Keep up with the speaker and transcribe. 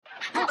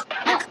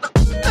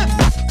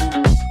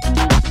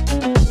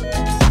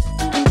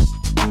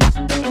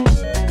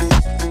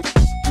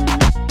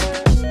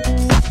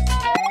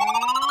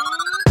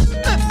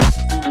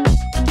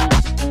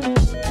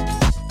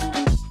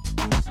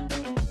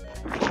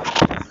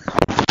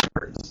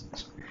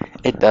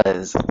It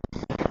does.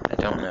 I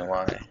don't know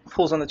why.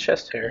 Pulls on the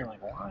chest You're hair.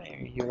 like, why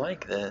are you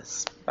like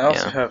this? I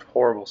also Yeah. have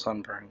horrible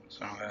sunburn,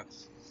 so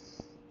that's.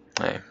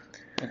 Hey,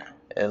 Yeah.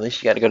 at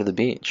least you got to go to the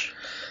beach.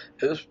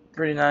 It was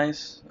pretty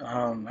nice.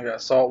 I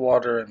got salt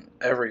water in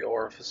every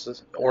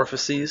orifices.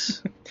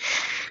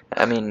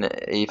 I mean,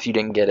 if you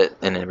didn't get it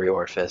in every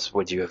orifice,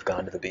 would you have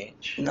gone to the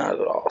beach? Not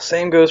at all.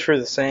 Same goes for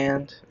the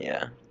sand.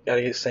 Yeah.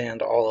 Gotta get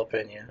sand all up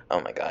in you. Oh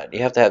my God. You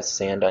have to have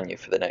sand on you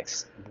for the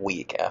next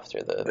week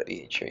after the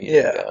beach, or you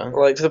Yeah, didn't go.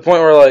 like to the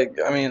point where, like,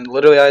 I mean,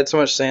 literally, I had so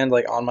much sand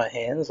like on my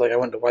hands. Like, I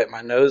went to wipe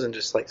my nose and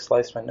just like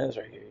sliced my nose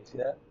right here. You see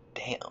that?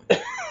 Damn.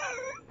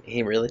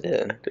 He really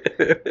did.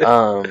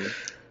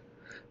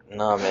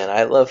 No, man,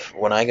 I love,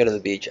 when I go to the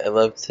beach, I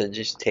love to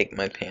just take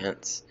my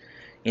pants,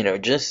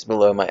 just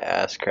below my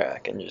ass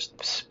crack and just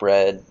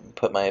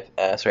put my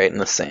ass right in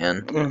the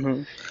sand.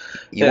 Mm-hmm.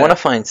 You Yeah. want to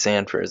find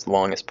sand for as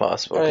long as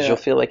possible Oh, because yeah. you'll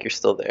feel like you're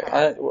still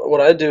there. What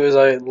I do is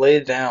I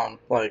lay down,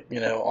 like,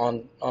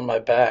 on my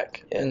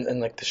back in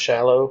like the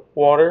shallow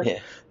water, Yeah.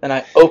 and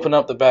I open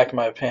up the back of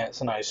my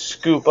pants and I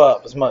scoop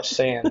up as much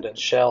sand and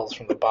shells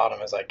from the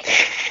bottom as I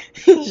can.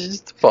 You're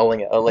just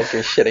falling out like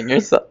you're shitting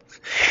yourself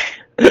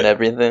and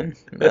everything.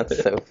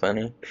 That's so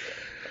funny.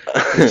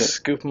 Just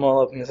scoop them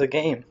all up, and it's a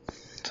game.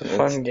 It's a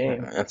fun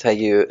game. That's how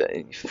you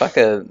fuck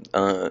a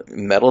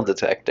metal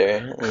detector.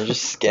 And you're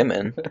just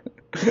skimming.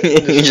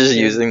 You're just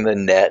using the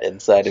net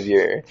inside of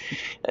your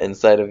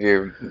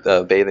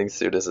bathing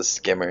suit as a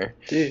skimmer.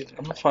 Dude,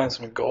 I'm gonna find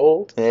some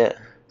gold. Yeah.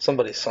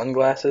 Somebody's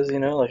sunglasses,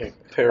 like a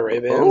pair of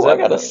Ray-Bans. Oh, I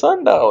got a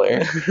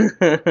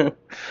 $1.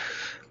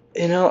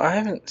 I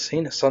haven't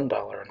seen a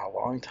 $1 in a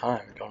long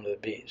time going to the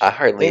beach. I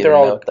hardly think even they're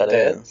all know what that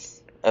dead. is.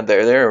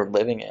 They're a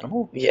living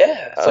animal?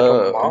 Yeah, it's like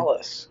a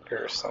mollusk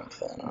or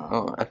something.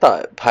 Oh, I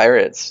thought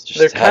pirates just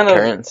They're had kind of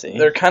currency.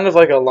 they're kind of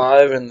like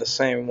alive in the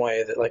same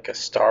way that like a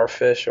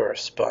starfish or a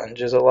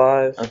sponge is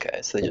alive.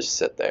 Okay, so they just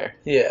sit there.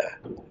 Yeah,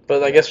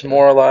 but I guess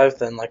more alive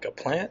than like a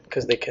plant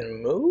because they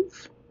can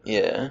move.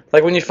 Yeah.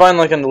 Like when you find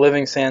like in the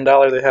living sand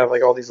dollar, they have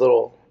like all these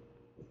little,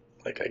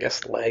 like I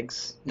guess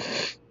legs,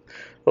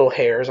 little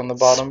hairs on the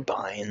bottom.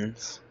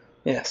 Spines.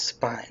 Yeah,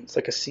 spines,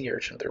 like a sea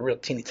urchin. They're real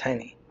teeny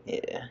tiny.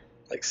 Yeah.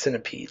 Like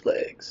centipede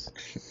legs.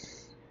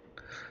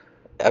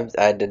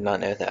 I did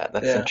not know that.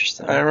 That's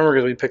interesting. I remember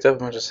because we picked up a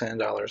bunch of sand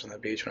dollars on the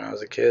beach when I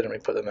was a kid, and we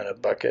put them in a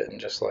bucket and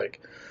just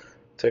like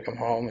took them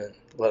home and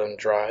let them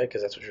dry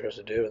because that's what you're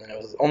supposed to do. And then it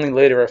was only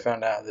later I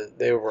found out that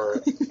they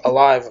were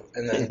alive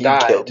and then You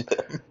killed died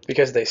them.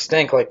 because they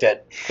stink like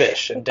dead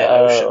fish and dead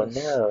Oh, ocean.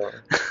 no.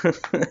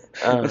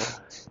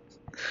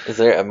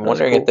 I'm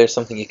wondering cool. if there's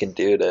something you can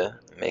do to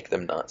make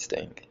them not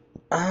stink.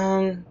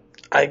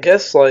 I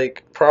guess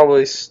like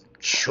probably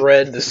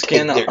shred the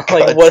skin Take off. their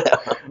Like guts what?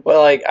 out.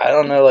 Well, like I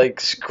don't know, like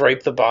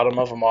scrape the bottom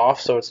of them off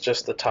so it's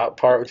just the top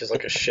part, which is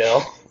like a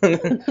shell,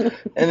 and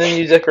then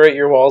you decorate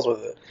your walls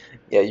with it.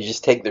 Yeah, you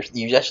just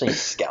you actually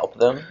scalp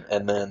them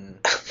and then.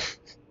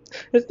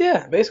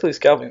 Yeah, basically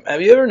scalping.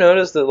 Have you ever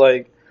noticed that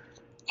like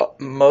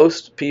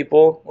most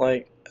people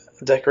like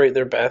decorate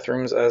their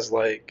bathrooms as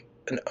like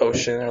an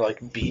ocean or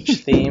like beach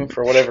theme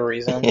for whatever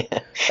reason? Yeah.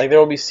 Like there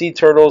will be sea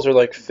turtles or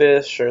like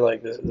fish or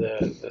like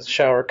the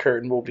shower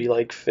curtain will be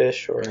like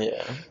fish or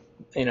Yeah.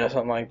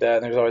 something like that.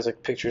 And there's always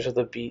like pictures of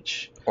the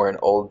beach. Or an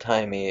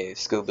old-timey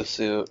scuba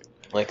suit,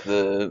 like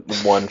the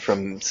one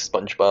from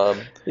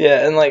SpongeBob.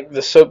 Yeah, and like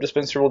the soap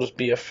dispenser will just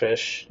be a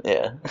fish.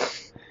 Yeah.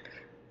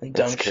 And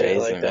That's dumb shit crazy,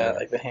 like that. man.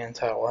 Like the hand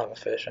towel will have a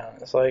fish on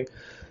it. It's like,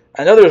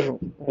 I know there's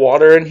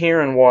water in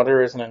here, and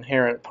water is an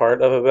inherent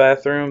part of a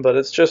bathroom, but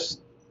it's just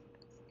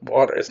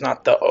water. It's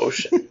not the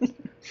ocean.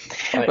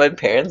 Like- My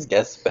parents'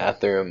 guest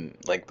bathroom,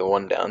 like the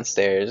one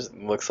downstairs,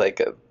 looks like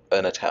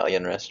an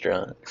Italian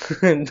restaurant.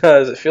 It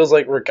does. It feels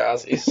like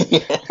Ragazzi's.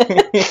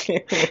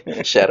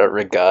 Shout out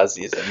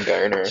Ragazzi's and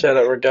Garner. Shout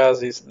out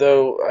Ragazzi's.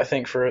 Though I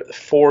think for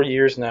 4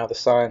 years now the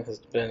sign has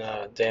been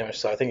damaged,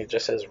 so I think it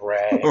just says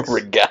rags.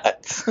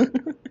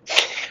 Ragazz.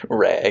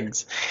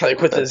 Rags. Like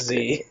with a That's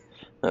Z. good.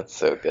 That's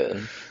so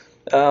good.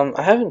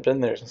 I haven't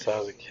been there since I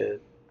was a kid.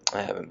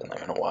 I haven't been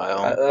there in a while.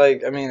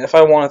 I mean, if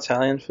I want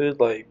Italian food,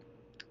 like,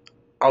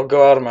 I'll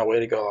go out of my way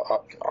to go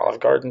Olive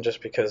Garden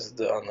just because of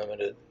the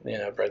unlimited,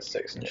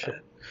 breadsticks and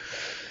shit.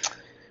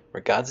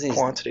 Ragazzi's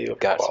Quantity of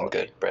got some quality.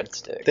 good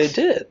breadsticks. They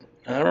did.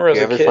 I remember You as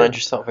a ever kid. find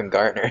yourself in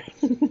Garner?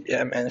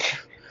 Yeah, man.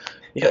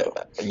 Yo,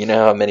 You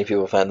know how many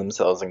people find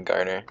themselves in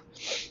Garner?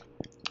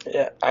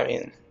 yeah, I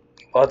mean,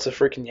 lots of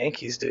freaking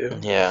Yankees do.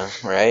 Yeah,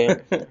 right?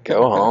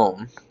 Go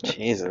home.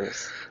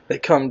 Jesus. They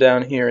come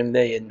down here and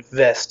they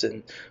invest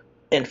in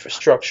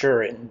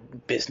infrastructure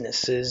and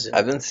businesses. And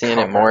I've been seeing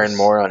it more and commerce.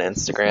 more on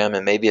Instagram,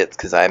 and maybe it's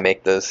because I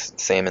make those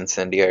same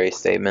incendiary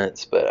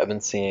statements, but I've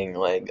been seeing,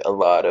 like, a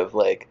lot of,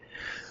 like,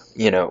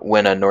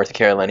 when a North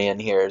Carolinian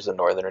hears a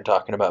Northerner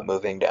talking about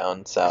moving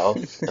down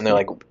south, and they're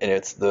like, and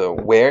it's the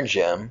where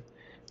Jim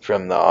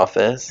from The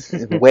Office,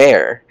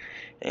 where?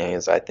 And he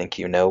goes, I think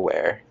you know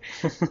where.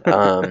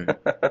 Um,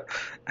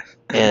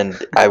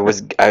 and I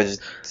was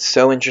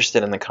so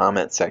interested in the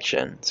comment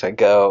section, so I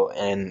go,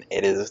 and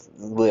it is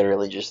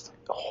literally just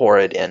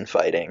horrid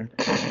infighting.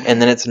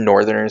 And then it's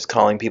Northerners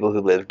calling people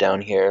who live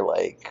down here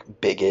like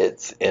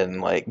bigots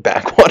and like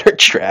backwater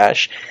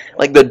trash.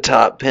 Like the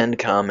top pinned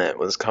comment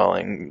was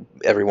calling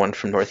everyone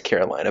from North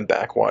Carolina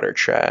backwater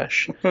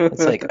trash.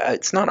 It's like,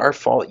 it's not our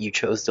fault you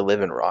chose to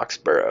live in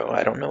Roxborough.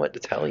 I don't know what to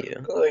tell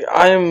you. Like,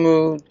 I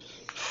moved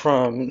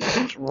from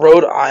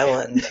Rhode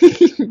Island,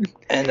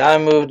 and I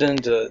moved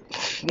into.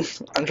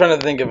 I'm trying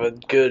to think of a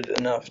good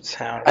enough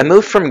town. I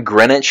moved from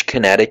Greenwich,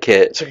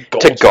 Connecticut to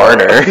Goldsboro.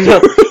 Garner.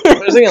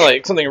 I was thinking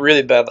like something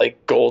really bad,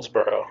 like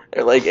Goldsboro.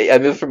 Or like, I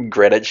moved from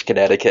Greenwich,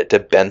 Connecticut to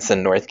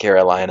Benson, North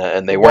Carolina,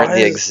 and they weren't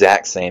the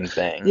exact same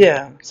thing.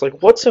 Yeah, it's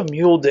like, what's a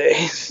mule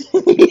day?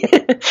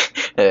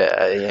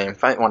 Yeah, you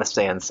might want to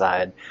stay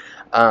inside.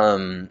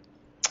 Try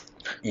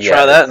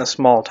that in a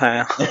small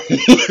town.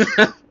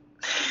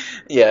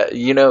 Yeah,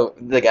 you know,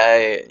 the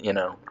guy,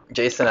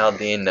 Jason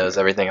Aldean knows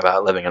everything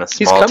about living in a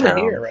small town. He's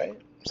coming here, right?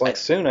 It's like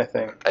soon, I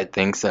think. I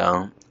think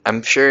so.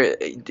 I'm sure.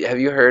 Have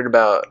you heard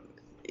about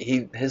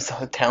his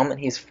town that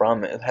he's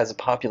from? It has a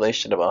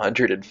population of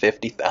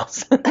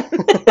 150,000.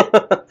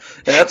 And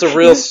that's a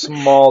real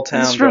small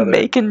town. He's from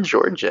Macon,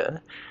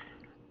 Georgia.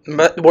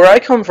 But where I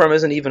come from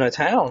isn't even a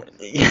town.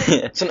 Yeah.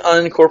 It's an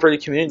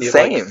unincorporated community of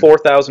Same. like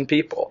 4,000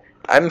 people.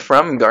 I'm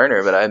from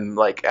Garner, but I'm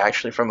like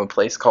actually from a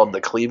place called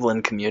the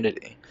Cleveland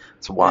Community.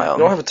 It's wild.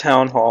 You don't have a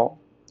town hall.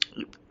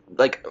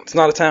 Like, it's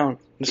not a town.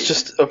 It's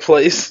just a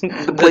place.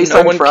 The place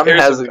I'm from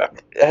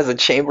has a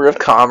chamber of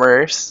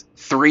commerce,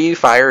 3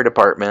 fire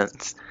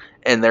departments,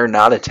 and they're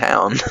not a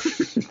town.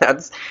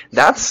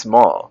 That's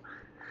small.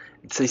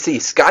 So you see,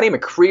 Scotty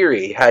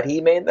McCreery, had he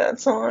made that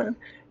song,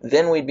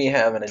 then we'd be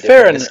having a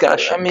different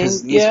discussion.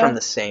 Because he's from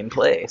the same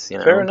place,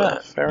 Fair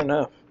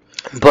enough.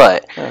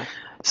 But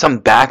some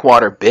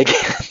backwater bigot.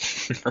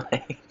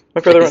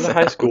 My brother went to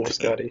high school with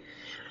Scotty.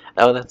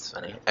 Oh, that's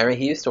funny. I mean,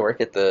 he used to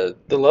work at the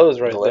Lowe's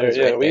right there.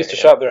 Yeah, we used to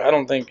shop there. I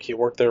don't think he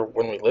worked there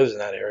when we lived in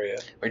that area.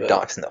 We're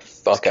doxing the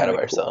fuck out of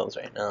ourselves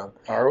right now.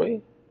 Are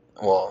we?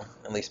 Well,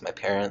 at least my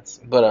parents.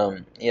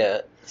 But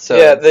yeah. So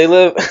yeah, they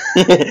live.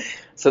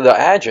 So the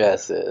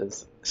address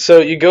is. So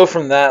you go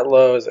from that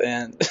Lowe's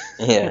and.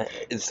 Yeah.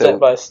 Step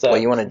by step.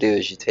 What you want to do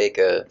is you take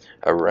a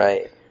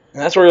right.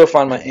 And that's where you'll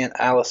find my Aunt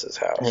Alice's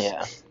house.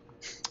 Yeah.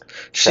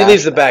 She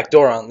leaves the back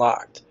door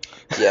unlocked.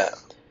 Yeah.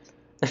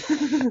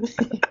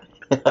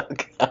 Oh,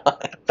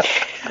 God.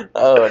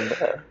 Oh,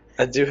 no.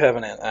 I do have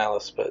an Aunt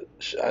Alice, but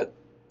I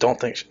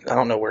don't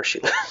know where she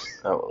lives.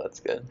 Oh, well, that's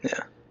good.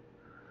 Yeah.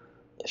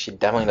 She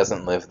definitely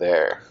doesn't live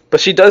there. But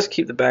she does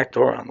keep the back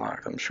door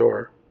unlocked, I'm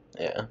sure.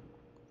 Yeah.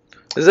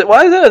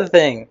 Why is that a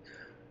thing?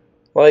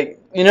 Like,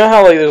 you know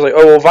how, like, there's, like,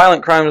 oh, well,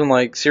 violent crimes and,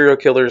 like, serial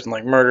killers and,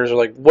 like, murders are,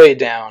 like, way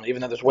down,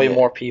 even though there's way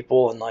more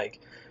people and, like,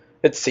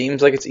 it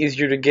seems like it's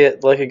easier to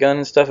get, like, a gun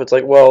and stuff. It's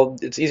like, well,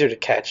 it's easier to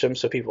catch them,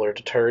 so people are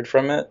deterred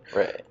from it.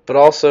 Right. But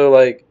also,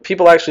 like,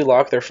 people actually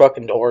lock their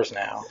fucking doors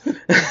now.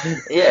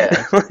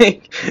 Yeah.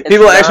 Like,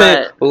 people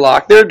actually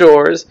lock their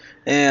doors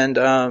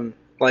and,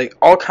 like,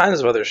 all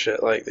kinds of other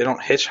shit. Like, they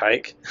don't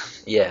hitchhike.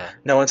 Yeah.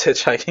 No one's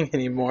hitchhiking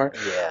anymore.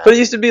 Yeah. But it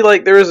used to be,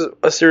 like, there was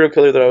a serial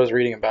killer that I was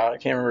reading about. I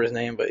can't remember his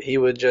name, but he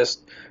would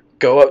just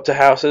go up to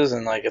houses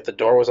and, like, if the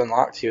door was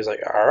unlocked, he was like,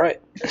 all right.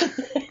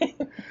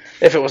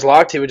 If it was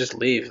locked, he would just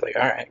leave. Like,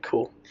 all right,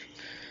 cool.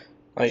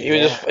 Like,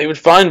 he would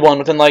find one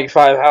within, like,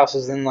 5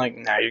 houses, and, like,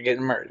 now you're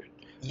getting murdered.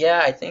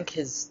 Yeah, I think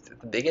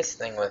the biggest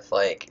thing with,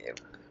 like,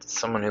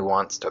 someone who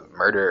wants to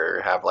murder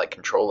or have, like,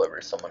 control over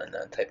someone in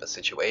that type of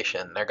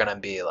situation, they're gonna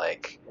be,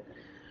 like,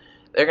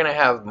 they're gonna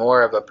have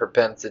more of a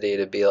propensity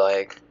to be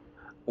like,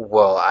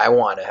 well, I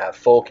want to have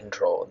full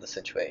control of the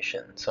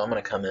situation, so I'm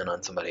gonna come in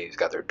on somebody who's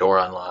got their door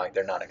unlocked,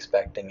 they're not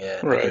expecting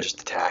it, right. I can just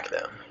attack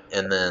them.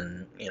 And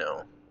then,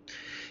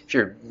 if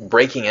you're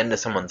breaking into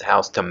someone's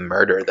house to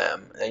murder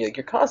them,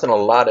 you're causing a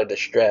lot of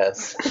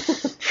distress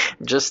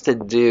just to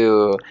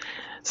do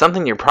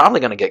something you're probably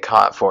going to get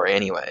caught for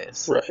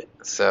anyways. Right.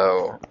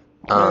 So,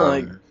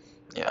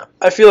 yeah.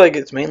 I feel like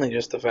it's mainly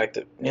just the fact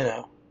that,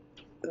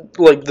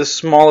 like, the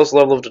smallest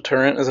level of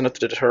deterrent is enough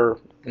to deter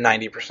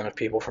 90% of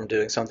people from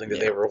doing something that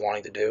they were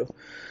wanting to do.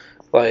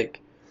 Like,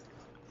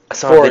 I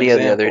saw a video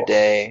the other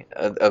day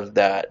of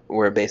that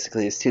where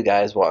basically these 2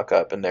 guys walk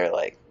up and they're,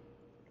 like,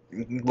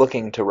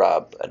 looking to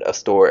rob a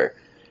store,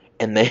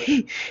 and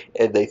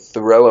they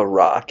throw a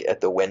rock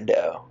at the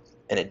window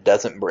and it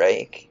doesn't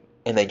break,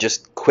 and they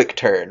just quick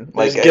turn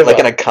like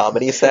in a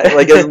comedy set,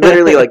 like it's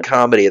literally like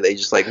comedy. They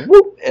just like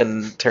whoop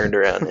and turned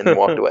around and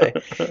walked away.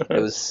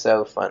 It was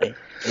so funny. It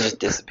just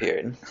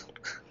disappeared.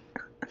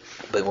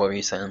 But what were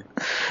you saying?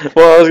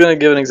 Well, I was going to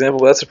give an example,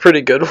 but that's a pretty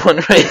good one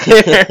right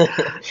there.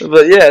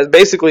 But yeah,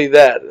 basically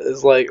that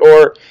is like,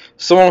 or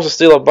someone wants to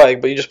steal a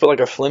bike, but you just put like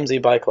a flimsy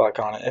bike lock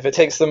on it. If it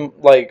takes them,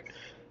 like,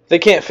 they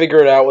can't figure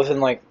it out within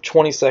like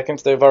 20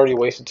 seconds, they've already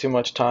wasted too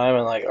much time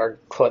and like are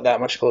that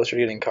much closer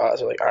to getting caught.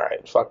 So they're like, all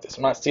right, fuck this.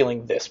 I'm not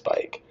stealing this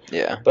bike.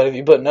 Yeah. But if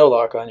you put no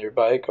lock on your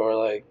bike, or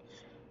like,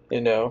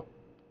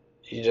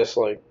 you just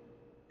like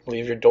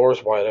leave your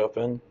doors wide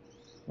open.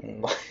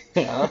 And,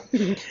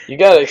 you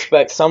gotta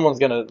expect someone's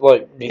gonna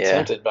like be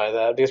tempted by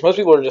that, because most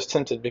people are just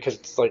tempted because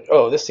it's like,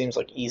 oh, this seems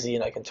like easy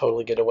and I can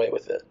totally get away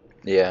with it.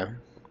 Yeah.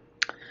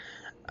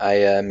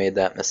 I made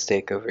that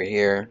mistake over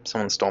here.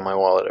 Someone stole my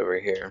wallet over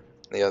here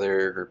the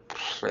other,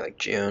 for like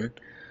June.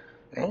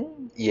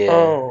 Yeah.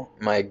 Oh.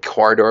 My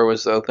car door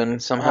was open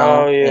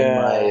somehow. Oh,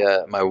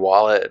 yeah. And my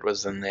wallet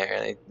was in there,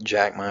 and they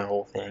jacked my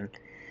whole thing.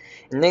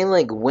 And they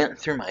like went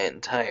through my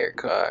entire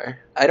car.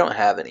 I don't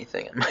have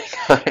anything in my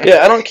car.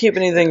 Yeah, I don't keep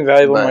anything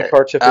valuable in my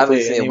car typically.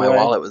 Obviously, anyway. my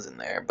wallet was in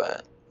there,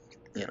 but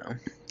you know.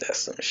 That's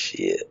some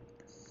shit.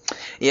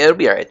 Yeah, it'll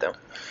be alright though.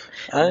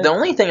 The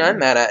only thing I'm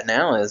mad at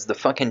now is the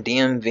fucking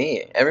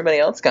DMV. Everybody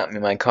else got me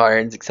my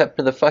cards except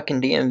for the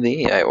fucking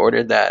DMV. I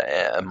ordered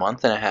that a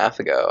month and a half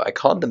ago. I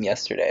called them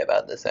yesterday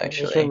about this,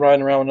 actually. Just been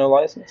riding around with no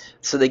license?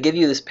 So they give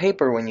you this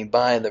paper when you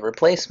buy the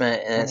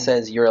replacement, and it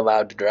says you're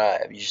allowed to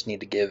drive. You just need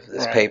to give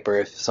this paper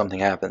if something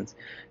happens.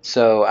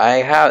 So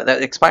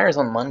that expires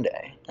on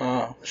Monday.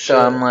 Oh, shit. So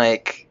I'm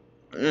like,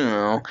 you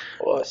know,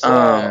 what's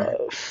up?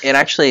 It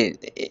actually,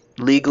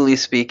 legally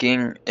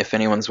speaking, if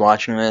anyone's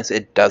watching this,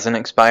 it doesn't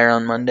expire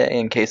on Monday.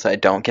 In case I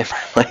don't get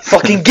my license,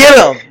 fucking get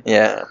them.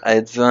 Yeah,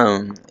 it's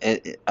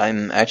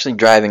I'm actually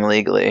driving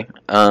legally,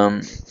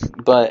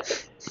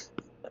 but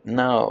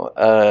no,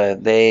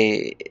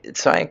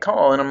 so I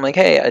call and I'm like,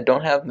 hey, I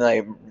don't have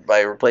my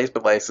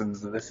replacement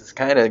license. This is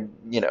kind of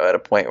at a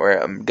point where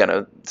I'm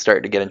gonna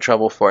start to get in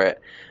trouble for it,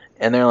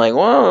 and they're like,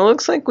 well, it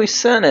looks like we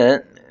sent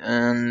it.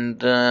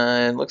 And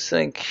it looks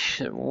like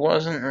it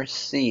wasn't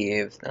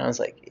received. And I was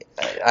like,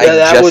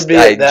 that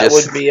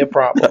would be a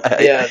problem.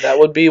 Yeah, that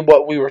would be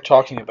what we were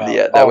talking about.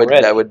 Yeah,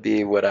 that would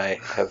be what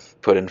I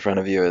have put in front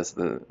of you as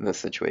the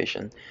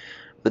situation.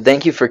 But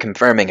thank you for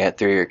confirming it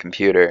through your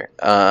computer.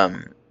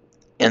 And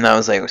I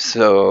was like,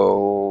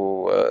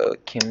 so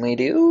can we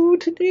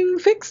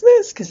fix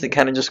this? Because it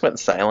kind of just went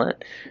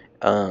silent.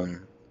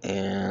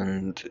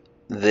 And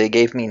they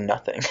gave me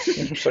nothing.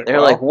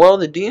 They're like, well,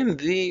 the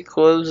DMV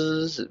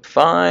closes at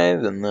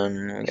 5, and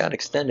then we got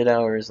extended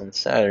hours on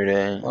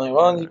Saturday. I'm like,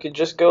 well, you could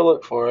just go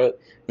look for it.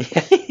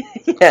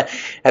 Yeah.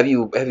 Have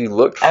you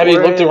looked for it? Have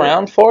you looked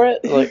around for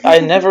it? Like,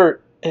 I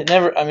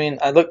mean,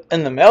 I looked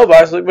in the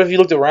mailbox, but if you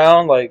looked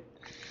around, like,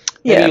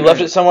 maybe you left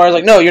it somewhere. I was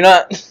like, no, you're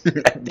not.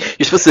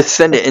 You're supposed to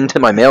send it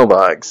into my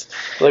mailbox.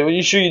 Like, well,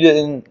 you sure you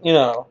didn't,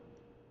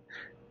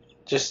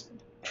 just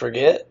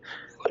forget?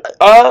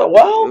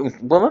 Well,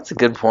 that's a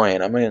good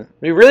point. I mean,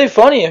 it'd be really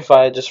funny if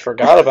I just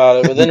forgot about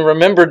it, but then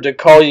remembered to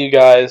call you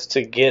guys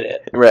to get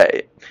it.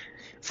 Right.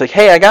 It's like,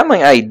 hey, I got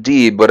my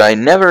ID, but I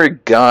never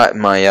got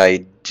my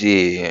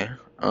ID.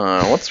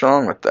 What's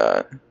wrong with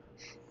that?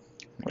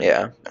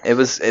 Yeah,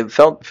 it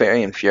felt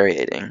very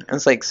infuriating. I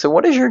was like, so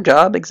what is your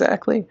job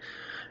exactly?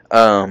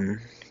 It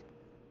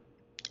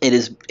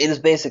is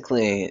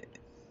basically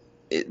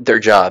their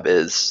job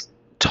is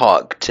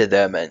talk to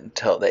them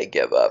until they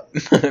give up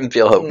and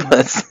feel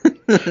hopeless.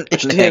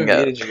 Which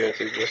DMV did you go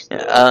to? Just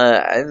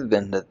I've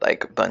been to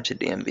like a bunch of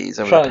DMVs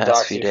over the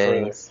past few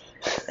days.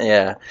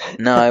 Yeah.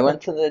 No, I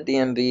went to the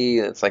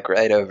DMV. It's like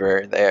right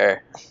over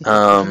there.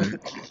 And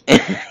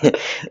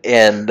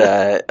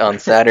on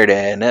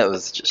Saturday, and that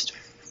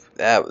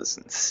was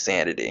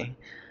insanity.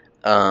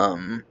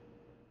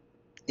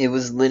 It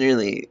was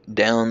literally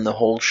down the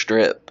whole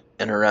strip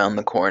and around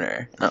the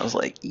corner, and I was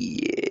like,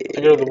 yeah. I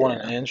go to the one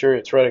in Angier.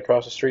 It's right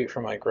across the street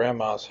from my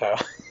grandma's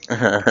house.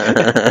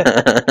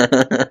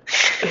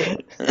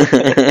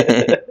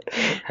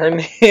 Her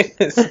name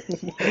is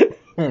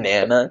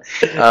Nana.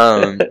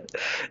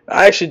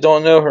 I actually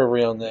don't know her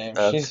real name.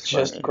 She's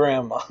funny. just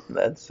Grandma.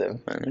 That's so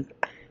funny.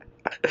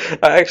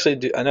 I actually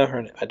do. I know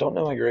her name. I don't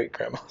know my great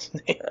grandma's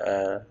name.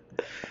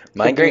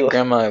 My great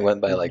grandma went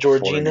by like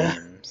Georgina.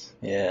 4 names.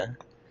 Yeah.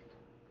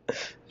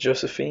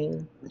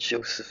 Josephine.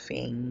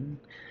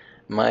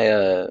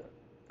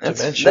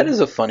 That is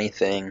a funny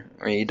thing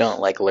where you don't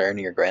like learn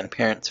your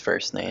grandparents'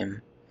 first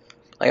name.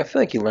 Like, I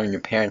feel like you learn your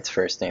parents'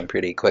 first name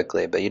pretty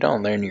quickly, but you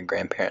don't learn your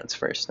grandparents'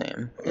 first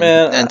name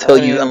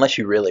unless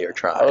you really are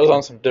trying. I was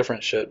on some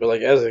different shit, but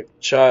like as a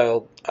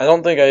child, I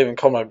don't think I even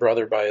called my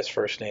brother by his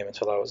first name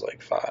until I was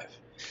like 5.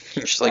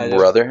 You're just like,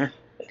 brother?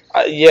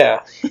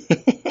 Yeah.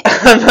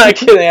 I'm not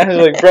kidding. I was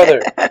like,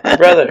 brother.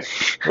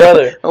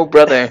 Oh,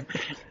 brother.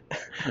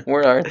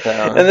 Where art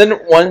thou? And then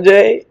one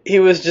day, he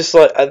was just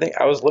like, I think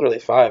I was literally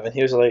 5, and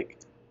he was like,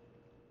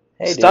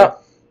 hey,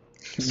 stop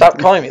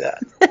calling me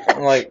that.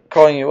 I'm like,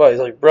 calling you what? He's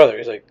like, brother.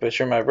 He's like, but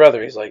you're my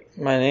brother. He's like,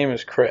 my name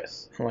is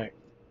Chris. I'm like,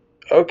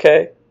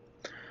 okay.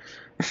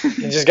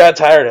 He just got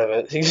tired of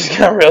it. He just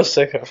got real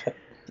sick of it.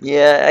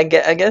 Yeah, I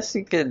guess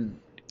I could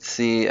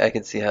see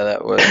how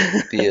that would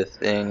be a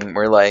thing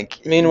where,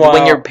 like, meanwhile,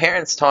 when your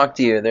parents talk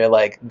to you, they're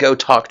like, go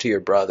talk to your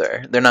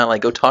brother. They're not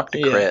like, go talk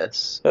to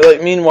Chris.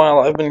 Like, meanwhile,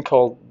 I've been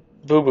called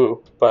Boo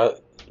Boo by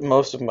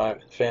most of my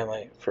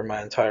family for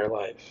my entire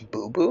life.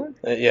 Boo Boo?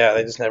 Yeah,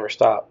 they just never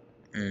stop.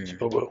 It's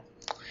Boo Boo.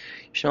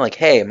 You should be like,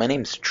 hey, my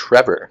name's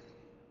Trevor.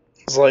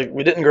 It's like,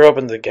 we didn't grow up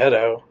in the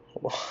ghetto.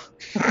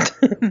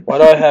 Why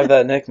do I have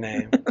that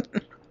nickname?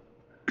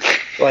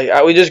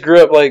 Like, we just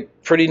grew up, like,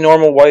 pretty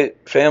normal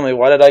white family.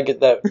 Why did I get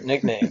that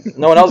nickname?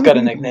 No one else got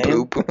a nickname.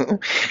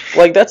 Boop.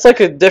 Like, that's, like,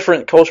 a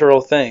different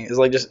cultural thing. Is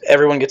like, just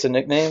everyone gets a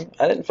nickname.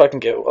 I didn't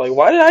fucking get... Like,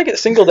 why did I get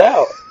singled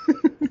out?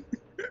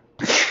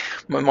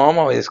 My mom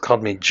always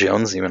called me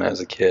Jonesy when I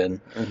was a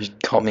kid. And she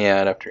called me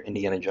out after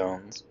Indiana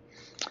Jones.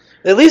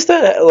 At least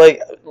that,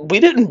 like, we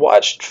didn't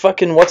watch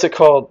fucking, what's it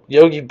called?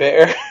 Yogi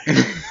Bear.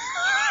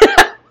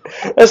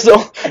 That's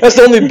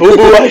the only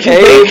boo-boo I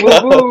can think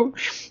of.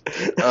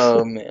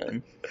 Oh,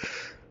 man.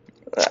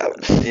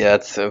 Yeah,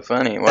 it's so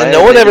funny. Why And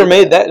no one ever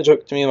made that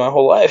joke to me in my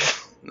whole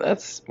life.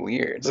 That's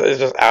weird. So it's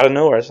just out of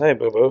nowhere. I say,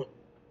 boo-boo.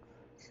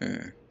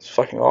 It's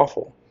fucking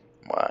awful.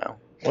 Wow.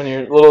 When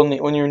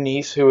your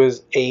niece, who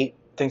is 8,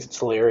 thinks it's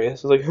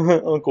hilarious. It's like,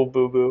 Uncle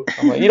Boo-boo.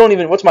 I'm like, you don't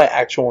even... What's my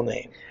actual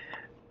name?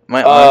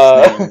 My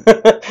aunt's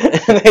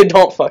name... They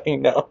don't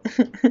fucking know.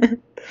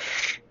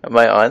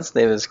 My aunt's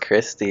name is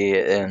Christy,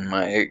 and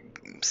my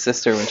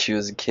sister, when she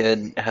was a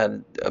kid,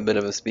 had a bit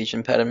of a speech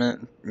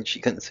impediment, and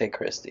she couldn't say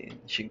Christy.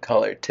 She'd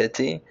call her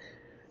Titty,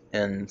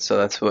 and so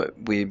that's what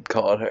we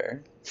called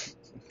her.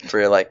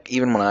 For, like,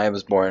 even when I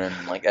was born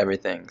and, like,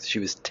 everything, she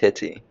was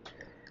Titty.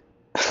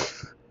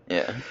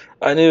 Yeah.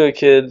 I knew a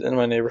kid in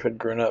my neighborhood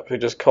growing up who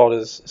just called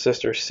his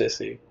sister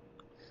Sissy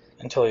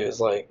until he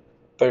was, like,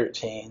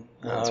 13.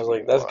 And I was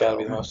like, that's gotta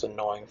be the most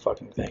annoying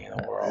fucking thing in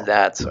the world.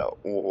 That's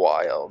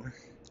wild.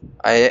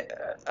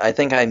 I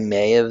think I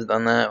may have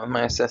done that with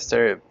my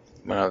sister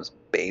when I was a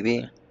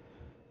baby.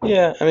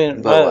 Yeah, I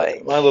mean,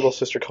 But my little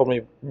sister called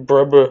me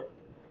brubber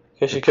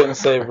because she couldn't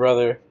say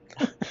brother.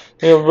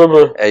 Yeah,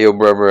 brubber. Hey, yo,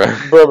 brother.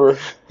 Brubber.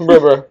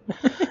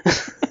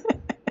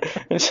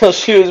 Until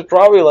she was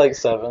probably like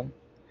 7.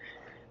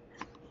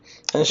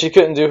 And she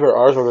couldn't do her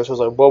R's work. She was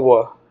like,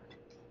 Bobo.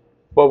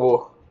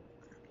 Bobo.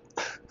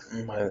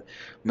 My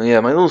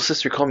little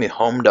sister called me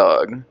Home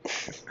Dog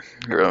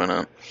growing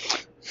up.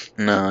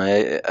 No,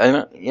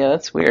 yeah,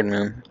 that's weird,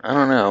 man. I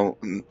don't know.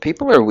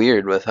 People are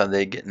weird with how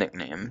they get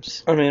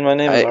nicknames. I mean, my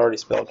name is already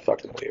spelled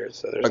fucking weird,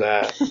 so there's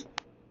that.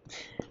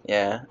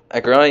 Yeah,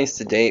 a girl I used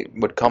to date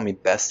would call me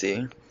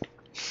Bestie.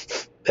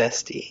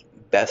 Bestie.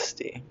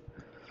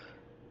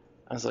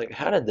 I was like,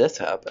 how did this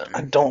happen?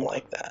 I don't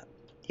like that.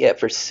 Yeah,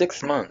 for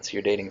 6 months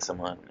you're dating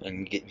someone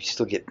and you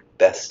still get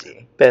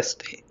Bestie.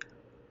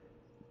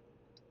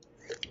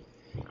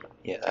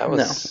 Yeah, that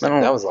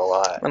was a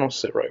lot. I don't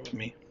sit right with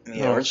me.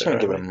 Yeah, we're just gonna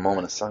give it a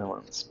moment of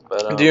silence.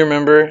 But do you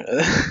remember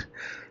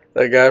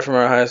that guy from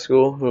our high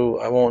school who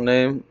I won't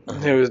name?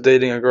 He was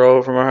dating a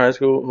girl from our high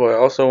school who I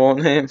also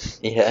won't name.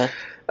 Yeah.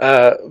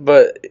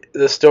 But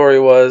the story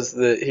was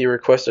that he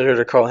requested her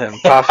to call him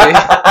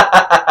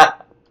Papi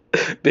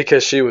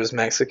because she was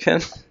Mexican.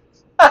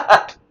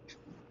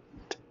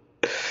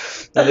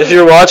 And if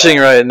you're watching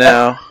right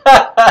now,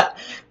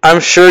 I'm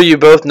sure you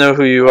both know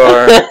who you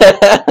are.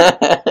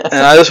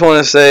 And I just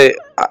want to say,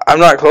 I'm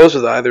not close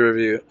with either of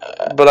you,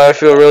 but I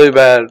feel really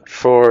bad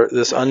for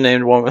this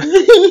unnamed woman.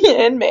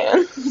 And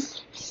man.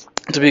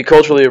 To be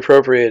culturally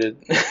appropriated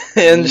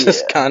and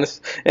just kind of,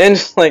 and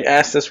just like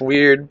ask this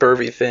weird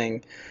burvy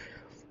thing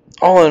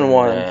all in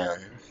one.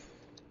 Man.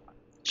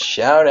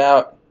 Shout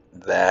out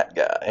that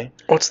guy.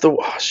 What's the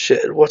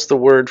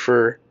word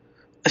for,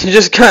 you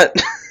just got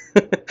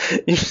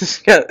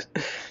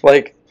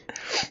like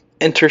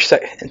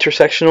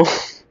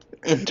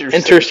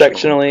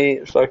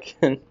intersectionally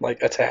fucking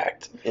like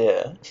attacked.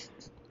 Yeah.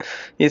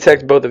 He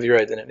attacked both of your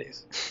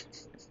identities.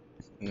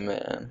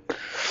 Man.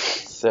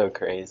 So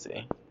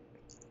crazy.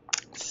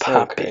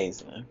 So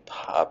crazy.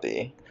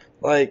 Poppy.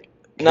 Like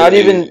not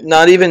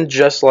even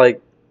just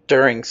like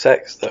during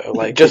sex though.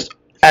 Like just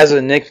as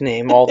a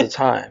nickname all the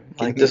time.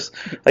 Like just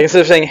like instead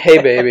of saying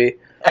hey baby,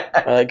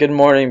 good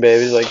morning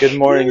baby, it's like good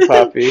morning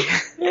Poppy.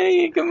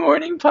 Hey, good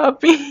morning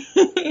Poppy.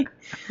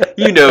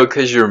 You know,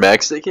 'cause you're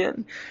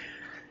Mexican.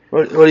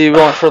 What do you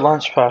want for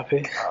lunch,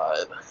 Poppy?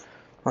 God.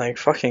 Like,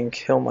 fucking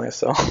kill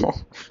myself.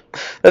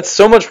 That's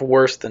so much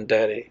worse than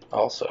Daddy,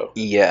 also.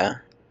 Yeah.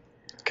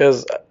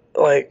 Because,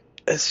 like,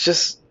 it's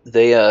just...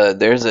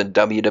 There's a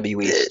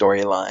WWE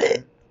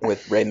storyline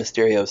with Rey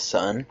Mysterio's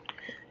son,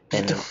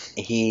 and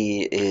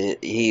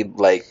he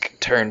like,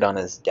 turned on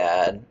his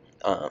dad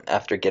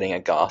after getting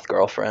a goth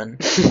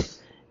girlfriend.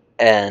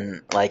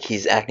 And, like,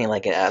 he's acting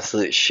like an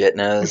absolute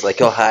shitnose. Like,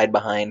 he'll hide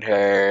behind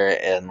her,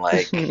 and,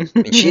 like,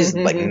 she's,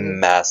 like,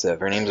 massive.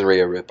 Her name's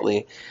Rhea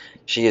Ripley.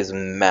 She is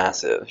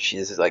massive.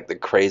 She's, like, the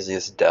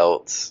craziest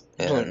delts.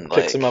 And,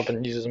 picks him up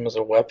and uses him as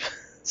a weapon.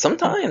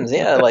 Sometimes,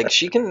 yeah. Like,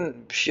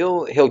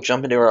 he'll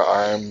jump into her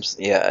arms.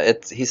 Yeah,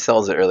 he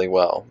sells it really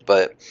well.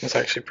 But it's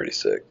actually pretty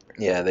sick.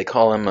 Yeah, they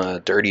call him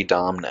a Dirty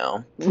Dom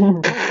now.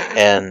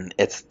 And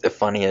it's the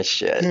funniest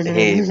shit.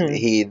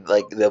 He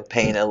like, they'll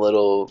paint a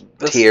little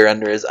tear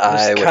under his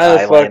eye with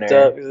eyeliner. It's kind of fucked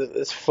up.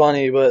 It's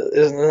funny, but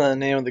isn't that the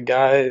name of the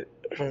guy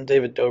from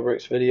David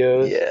Dobrik's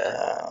videos?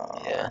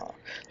 Yeah. Yeah.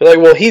 They're like,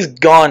 well, he's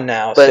gone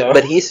now.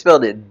 But he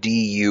spelled it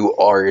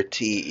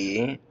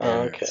Durte.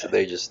 Oh, okay. So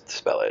they just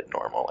spell it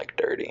normal, like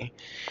dirty.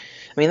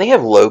 I mean, they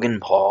have Logan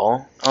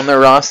Paul on their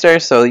roster,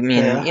 so I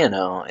mean, Yeah. you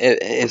know,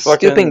 it's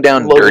Fucking stooping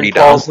down Logan Dirty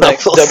Paul's Dom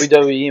next levels.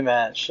 WWE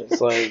match. It's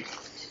like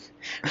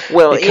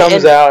Well, it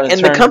comes out and it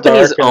the turns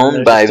company's dark, and owned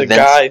there's by just a Vince.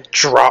 guy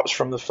drops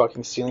from the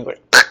fucking ceiling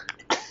like.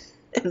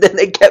 And then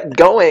they kept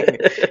going.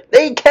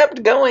 They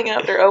kept going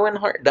after Owen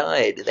Hart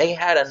died. They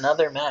had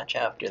another match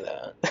after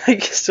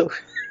that. So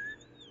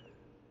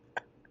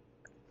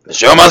The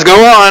show must go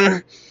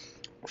on.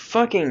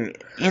 Fucking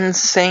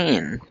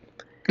insane.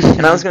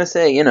 And I was gonna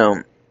say, you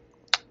know,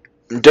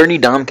 Dirty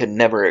Dom could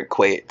never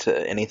equate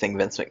to anything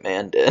Vince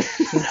McMahon did.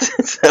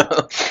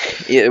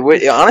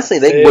 So, honestly,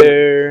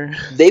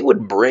 they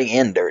would bring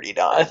in Dirty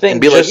Dom and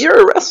be like,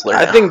 "You're a wrestler."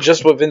 I now." think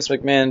just what Vince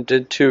McMahon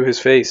did to his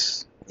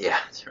face, yeah,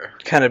 sure.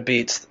 kind of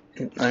beats.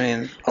 I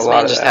mean, This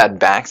man just had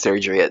back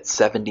surgery at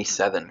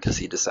 77 because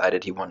he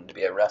decided he wanted to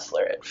be a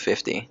wrestler at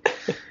 50.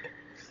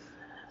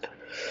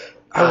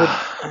 I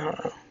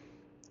don't know.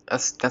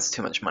 That's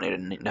too much money to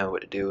know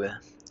what to do with.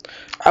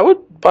 I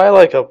would buy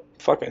like a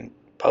fucking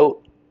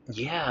boat.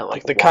 Yeah,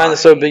 Like the kind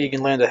that's so big you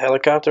can land a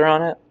helicopter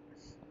on it.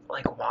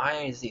 Like,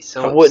 why is he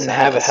so I wouldn't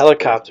have a obsessed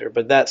helicopter,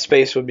 but that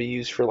space would be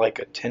used for like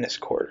a tennis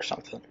court or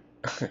something.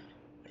 Yeah.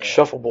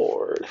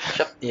 Shuffleboard.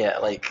 Yeah,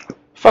 like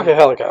Fuck a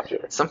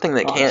helicopter. something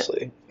that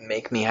Honestly. can't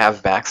make me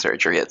have back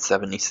surgery at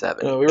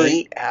 77. No,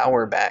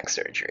 8-hour back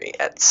surgery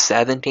at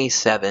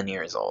 77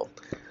 years old.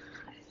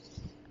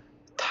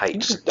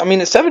 Tight. I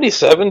mean, at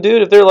 77,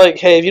 dude, if they're like,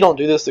 hey, if you don't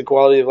do this, the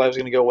quality of life is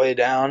going to go way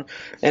down,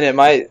 and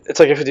it's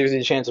like a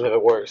 50-50 chance of if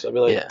it works. I'd be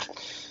like, Yeah.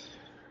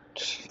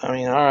 I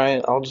mean, all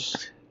right, I'll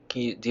just, Do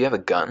you have a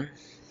gun?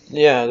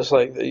 yeah, just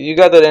like, you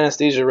got that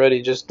anesthesia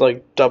ready, just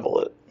like double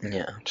it.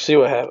 Yeah. See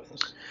what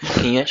happens.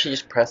 Can you actually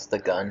just press the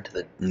gun to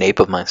the nape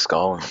of my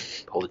skull and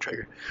pull the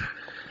trigger?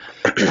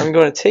 I'm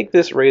going to take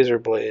this razor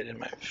blade, and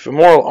my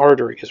femoral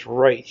artery is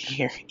right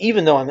here.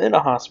 Even though I'm in a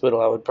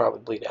hospital, I would probably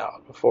bleed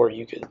out before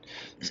you could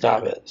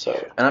stop it. So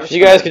And if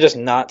you guys could just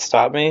not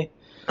stop me.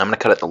 I'm going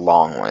to cut it the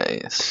long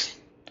ways.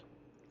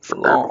 For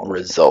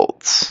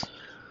results.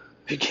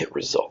 If you get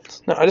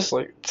results. No, I just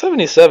like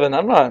 77.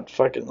 I'm not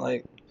fucking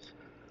like.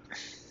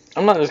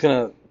 I'm not just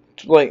gonna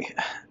like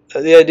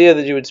the idea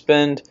that you would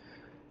spend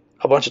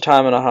a bunch of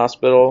time in a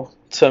hospital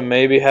to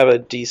maybe have a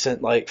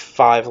decent like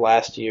 5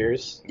 last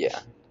years. Yeah.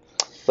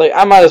 Like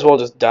I might as well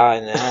just die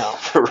now.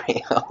 For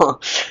real.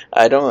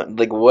 I don't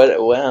like what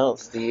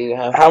else do you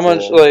have? How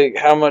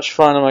much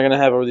fun am I gonna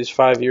have over these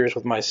 5 years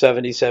with my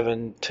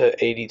 77 to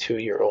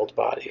 82-year-old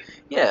body?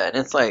 Yeah, and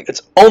it's like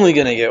It's only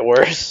gonna get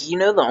worse. you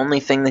know the only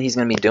thing that he's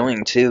going to be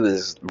doing too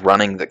is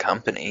running the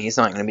company. He's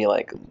not going to be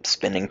like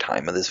spending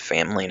time with his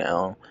family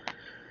now.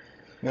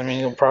 I mean,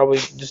 he'll probably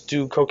just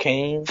do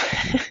cocaine.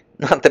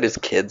 Not that his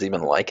kids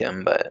even like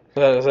him, but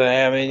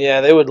I mean,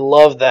 yeah, they would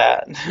love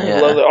that. Yeah.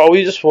 Love that. Oh,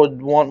 we just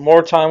would want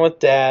more time with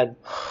Dad.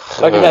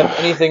 If I could have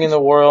anything in the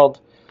world,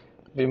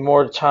 it'd be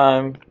more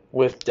time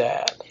with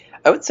Dad.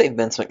 I would say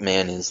Vince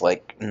McMahon is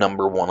like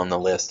number one on the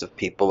list of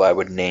people I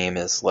would name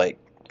as like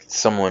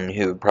someone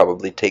who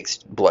probably takes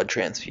blood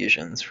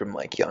transfusions from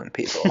like young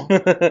people.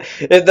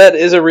 If that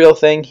is a real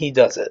thing, he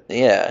does it.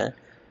 Yeah.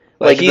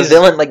 Like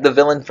the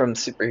villain from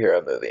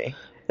superhero movie.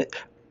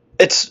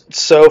 It's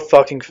so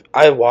fucking.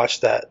 I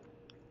watched that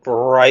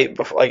right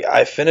before. Like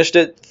I finished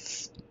it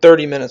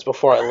 30 minutes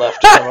before I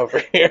left to come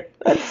over here.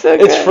 That's so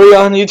It's good. free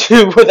on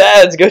YouTube with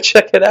ads. Go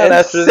check it out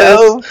It's after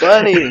so this.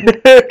 funny.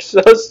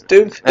 So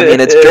stupid. I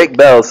mean, it's Drake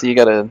Bell, so you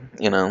gotta,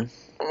 you know,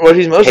 Well,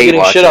 he's mostly hate getting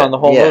watch shit it. on the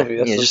whole Yeah, movie.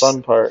 That's you the just-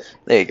 fun part.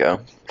 there you go.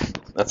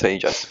 That's how you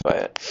justify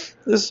it.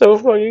 It's so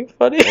fucking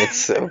funny. It's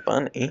so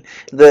funny.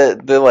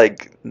 The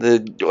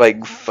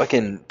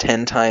fucking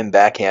 10-time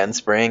back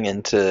handspring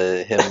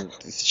into him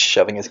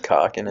shoving his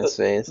cock in his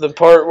face. The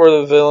part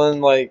where the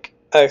villain like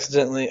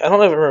accidentally, I don't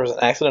know if it was an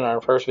accident on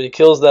purpose, but he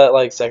kills that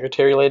like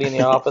secretary lady in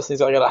the office. And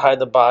he's like, gotta hide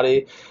the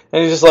body,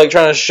 and he's just like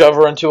trying to shove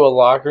her into a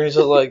locker. And he's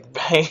just like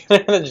banging,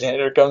 and the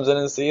janitor comes in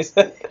and sees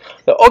it.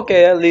 So,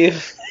 okay, I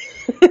leave,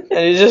 and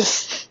he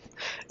just.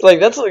 Like,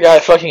 that's the guy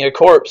fucking a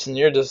corpse, and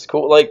you're just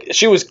cool. Like,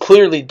 she was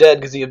clearly dead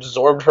because he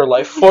absorbed her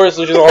life force,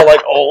 so she's all,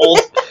 like, old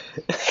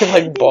and,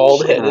 like,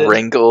 bald-headed.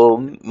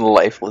 Wrinkled,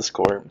 lifeless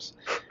corpse.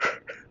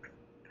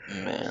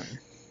 Man.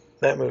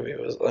 That movie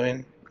was, I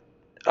mean,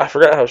 I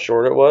forgot how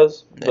short it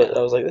was, but Yeah.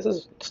 I was like, this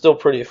is still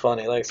pretty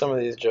funny. Like, some of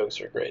these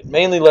jokes are great.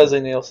 Mainly Leslie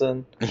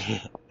Nielsen.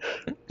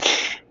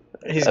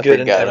 He's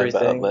good in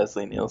everything. About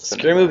Leslie Nielsen.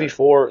 Scary Movie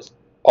 4 is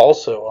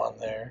also on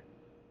there.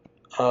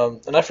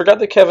 And I forgot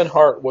that Kevin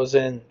Hart was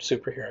in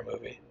Superhero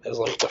Movie as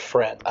like the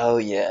friend. Oh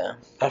yeah.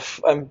 I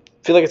feel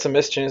like it's a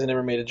missed chance. I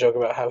never made a joke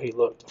about how he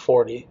looked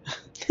 40.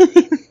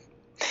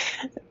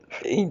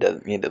 He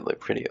did look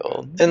pretty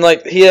old. And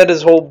like he had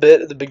his whole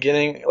bit at the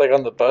beginning, like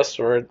on the bus,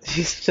 where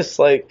he's just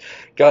like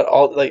got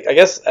all like I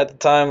guess at the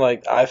time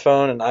like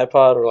iPhone and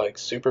iPod were like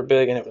super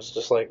big, and it was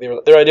just like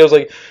their idea was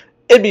like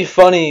it'd be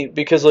funny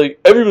because like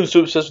everyone's so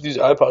obsessed with these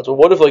iPods. Well,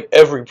 what if like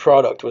every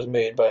product was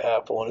made by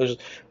Apple? And it was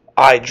just,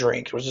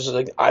 iDrink, which is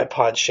like an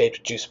iPod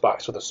shaped juice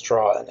box with a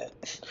straw in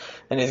it,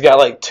 and he's got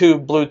like 2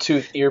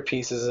 Bluetooth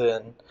earpieces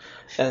in,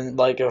 and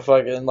like a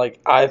fucking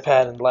like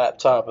iPad and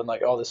laptop and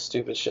like all this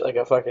stupid shit, like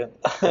a fucking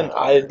an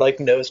eye like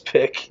nose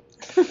pick.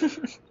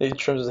 He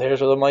trims his hair,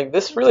 so I'm like,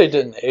 this really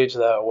didn't age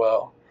that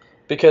well,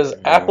 because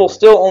Apple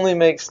still only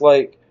makes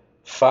like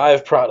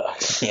 5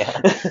 products.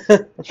 Yeah.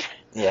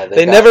 Yeah.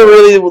 They never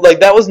really like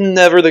that was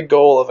never the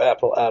goal of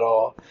Apple at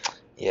all.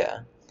 Yeah.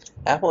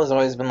 Apple has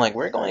always been like,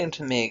 we're going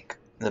to make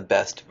the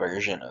best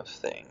version of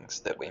things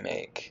that we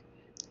make.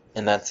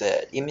 And that's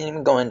it. You mean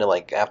even going to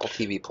like Apple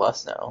TV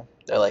Plus now?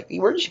 They're like,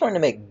 we're just going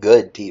to make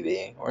good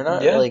TV. We're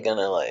not really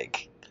gonna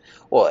like.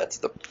 Well,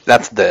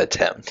 that's the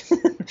attempt.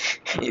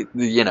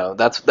 You know,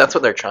 that's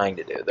what they're trying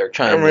to do. They're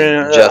trying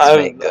to just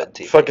make good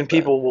TV. Fucking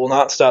people will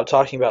not stop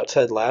talking about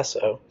Ted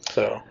Lasso.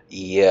 So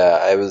yeah,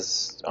 I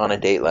was on a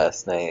date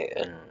last night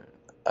and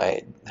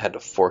I had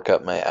to fork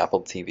up my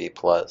Apple TV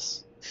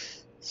Plus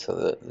so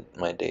that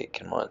my date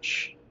can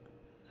watch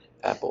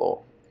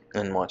Apple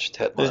and watch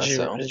Ted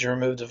Lasso. Did you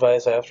remove the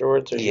device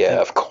afterwards? Or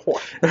of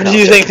course. Do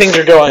you think things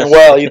are going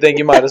well? You think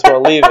you might as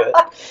well leave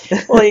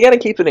it? Well, you got to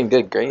keep it in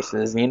good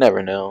graces, and you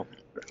never know.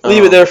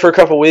 Leave it there for a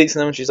couple weeks, and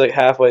then when she's like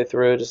halfway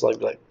through, just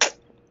like.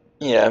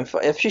 Yeah,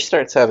 if she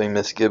starts having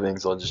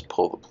misgivings, I'll just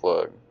pull the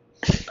plug.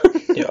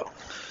 Yo.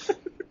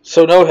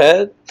 So no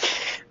head.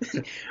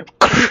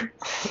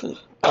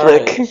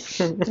 Click.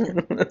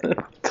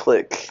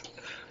 Click.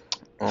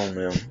 Oh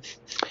man.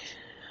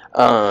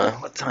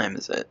 What time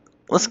is it?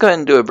 Let's go ahead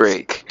and do a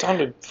break. Time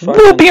to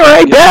we'll be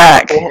right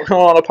back. We're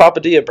on a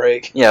Papadilla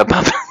break. Yeah,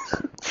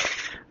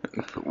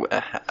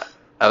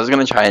 I was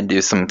gonna try and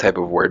do some type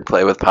of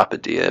wordplay with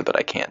Papadilla, but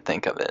I can't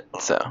think of it.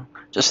 So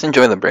just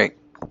enjoy the break.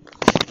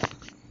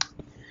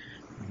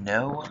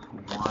 No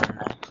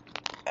one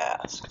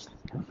asked.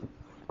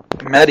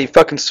 Maddie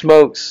fucking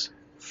smokes.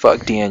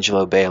 Fuck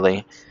D'Angelo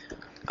Bailey.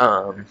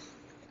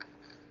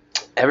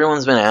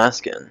 Everyone's been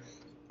asking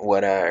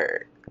what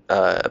our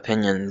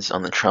opinions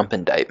on the Trump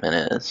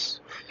indictment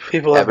is.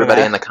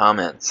 Everybody in the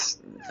comments,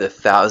 the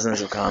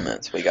thousands of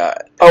comments we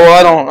got. Oh,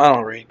 well, I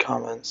don't read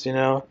comments, you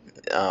know.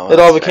 Oh, it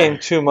all became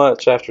too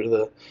much after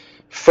the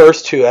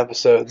first 2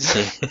 episodes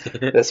of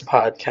this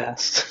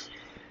podcast.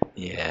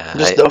 Yeah.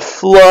 Just a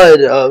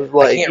flood of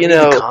like, I can't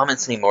read the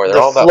comments anymore.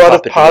 They're all about flood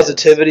of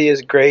positivity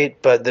is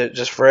great, but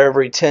just for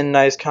every 10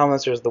 nice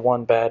comments, there's the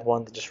one bad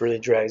one that just really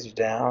drags you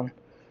down.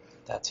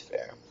 That's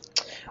fair.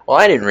 Well,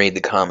 I didn't read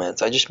the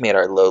comments. I just made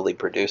our lowly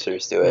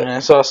producers do it. And I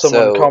saw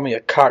someone call me a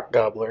cock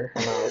gobbler,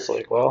 and I was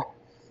like, well,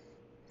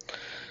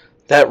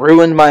 that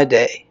ruined my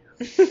day.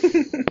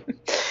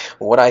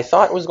 What I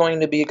thought was going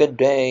to be a good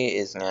day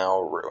is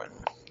now ruined.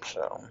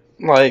 So,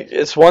 like,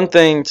 it's one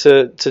thing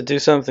to do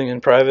something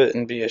in private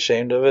and be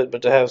ashamed of it,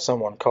 but to have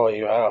someone call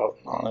you out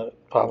on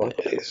it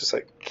publicly, it's just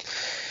like,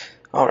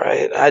 all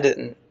right, I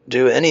didn't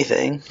do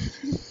anything.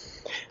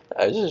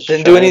 I just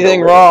didn't do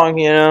anything wrong,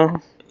 you know?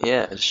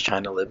 Yeah, just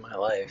trying to live my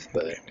life,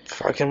 but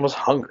fucking was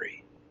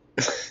hungry.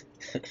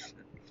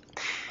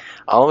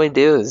 All we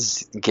do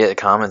is get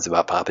comments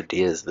about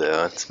Papadillas, though.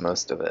 That's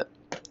most of it.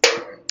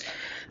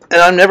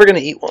 And I'm never gonna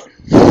eat one.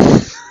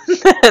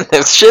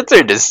 Those shits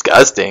are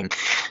disgusting.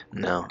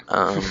 No.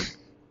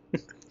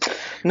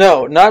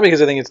 No, not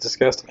because I think it's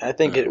disgusting. I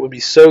think it would be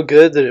so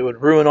good that it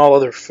would ruin all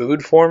other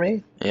food for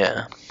me.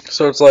 Yeah.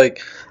 So it's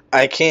like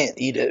I can't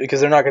eat it because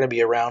they're not going to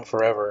be around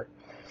forever.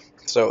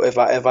 So if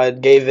I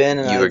gave in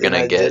and you were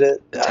gonna get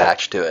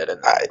attached to it, and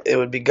it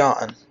would be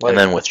gone. Like, and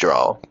then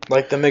withdrawal,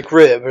 like the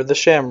McRib or the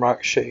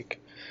Shamrock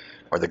Shake,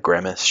 or the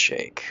Grimace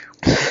Shake.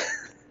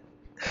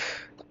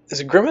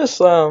 Is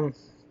Grimace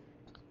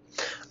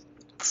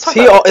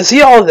Is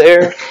he all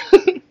there?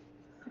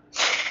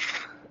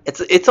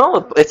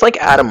 It's like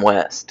Adam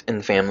West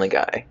in Family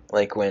Guy,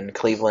 like when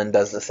Cleveland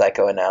does the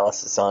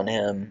psychoanalysis on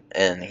him,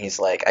 and he's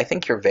like, I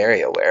think you're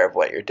very aware of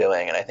what you're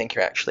doing, and I think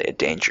you're actually a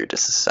danger to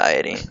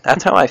society.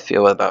 That's how I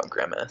feel about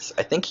Grimace.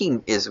 I think he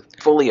is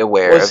fully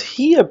aware. Was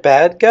he a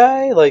bad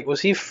guy? Like, was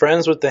he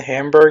friends with the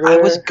Hamburglar? I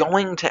was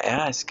going to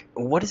ask,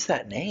 what is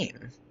that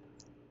name?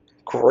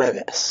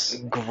 Grimace.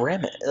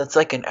 Grimace.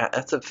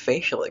 That's a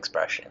facial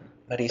expression,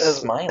 but he's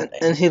smiling.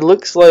 And he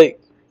looks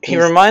like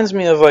he reminds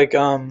me of like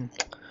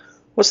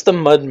what's the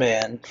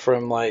Mudman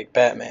from like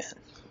Batman?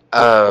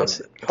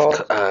 What's it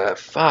called?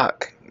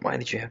 Fuck. Why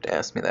did you have to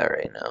ask me that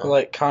right now?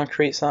 Like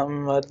concrete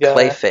something mud guy.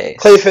 Clayface.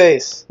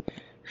 Clayface.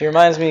 He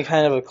reminds me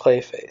kind of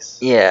Clayface.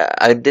 Yeah,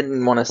 I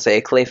didn't want to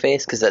say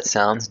Clayface because that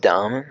sounds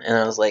dumb, and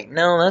I was like,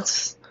 no,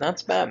 that's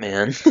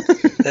Batman.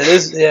 That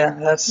is, yeah,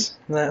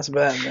 that's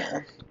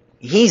Batman.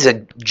 He's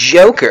a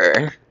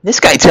joker. This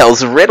guy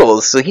tells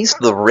riddles, so he's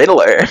the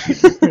Riddler.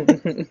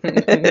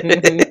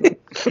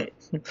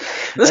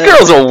 This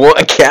girl's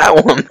a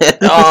Catwoman.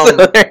 So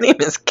her name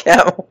is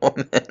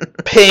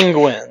Catwoman.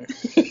 Penguin.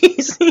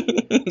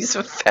 He's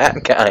a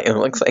fat guy who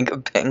looks like a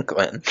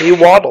penguin. He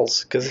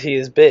waddles because he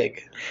is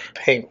big.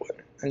 Penguin.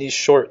 And he's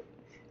short.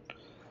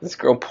 This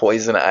girl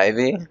Poison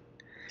Ivy.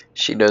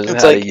 She knows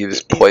how to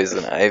use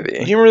Poison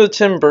Ivy. Do you remember the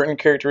Tim Burton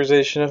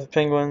characterization of the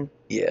penguin?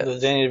 Yeah. The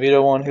Danny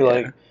DeVito one who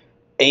like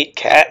 8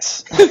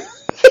 cats.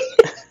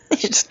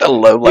 Just a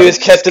low. He was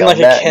kept in like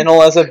a scumbag.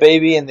 kennel as a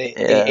baby, and they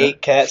Yeah.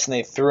 ate cats, and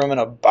they threw him in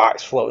a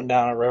box floating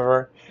down a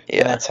river, and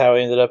Yeah. that's how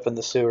he ended up in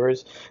the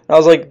sewers. And I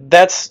was like,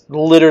 that's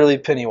literally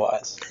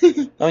Pennywise.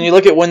 And when you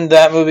look at when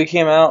that movie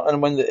came out,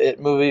 and when the It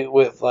movie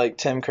with like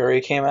Tim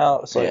Curry came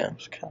out, it's like Yeah.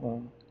 it's kind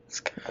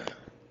of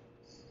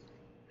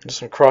there's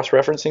some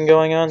cross-referencing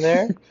going on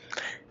there.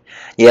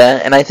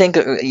 Yeah, and I think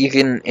you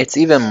can. It's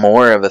even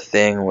more of a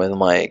thing with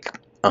like.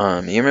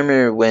 You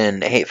remember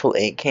when Hateful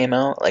Eight came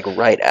out, like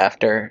right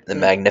after the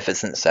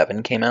Magnificent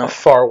Seven came A out?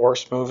 far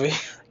worse movie.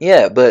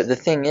 Yeah, but the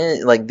thing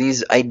is, like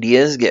these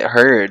ideas get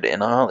heard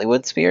in a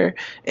Hollywood sphere,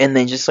 and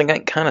they just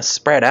like kind of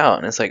spread out,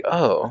 and it's like,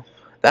 oh,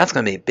 that's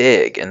gonna be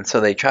big, and so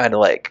they try to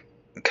like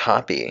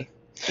copy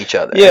each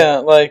other. Yeah,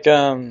 like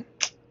I'm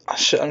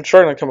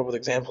struggling to come up with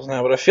examples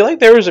now, but I feel like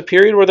there was a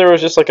period where there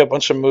was just like a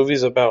bunch of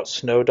movies about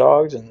snow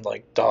dogs and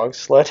like dog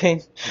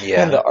sledding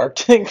Yeah. in the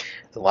Arctic.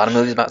 There's a lot of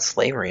movies about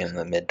slavery in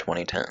the mid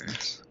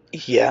 2010s.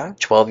 Yeah.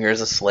 12 Years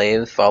a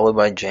Slave, followed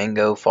by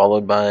Django,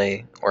 followed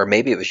by, or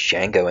maybe it was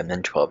Django and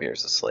then 12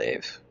 Years a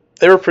Slave.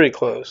 They were pretty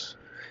close.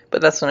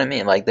 But that's what I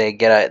mean. Like they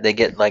get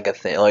like a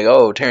thing, like,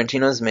 oh,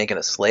 Tarantino's making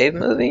a slave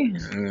movie.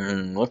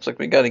 Looks like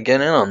we got to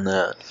get in on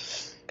that.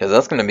 Because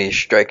that's going to be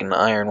striking the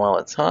iron while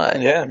it's hot.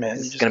 Yeah, man.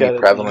 It's going to be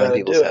prevalent in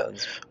people's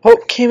heads.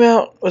 What came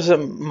out? Was it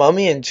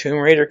Mummy and Tomb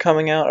Raider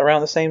coming out around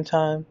the same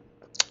time?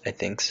 I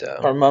think so.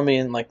 Or Mummy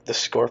and like the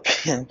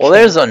Scorpion? Well,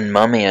 there's a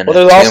Mummy and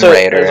there's Tomb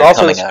Raider coming the out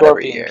every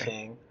Scorpion year.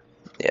 King.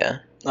 Yeah.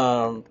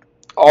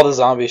 All the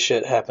zombie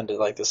shit happened at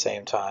like the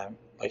same time.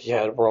 Like you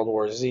had World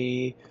War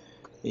Z,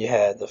 you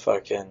had the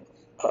fucking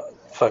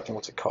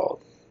what's it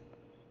called?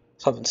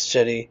 Something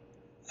shitty.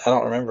 I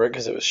don't remember it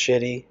because it was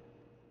shitty,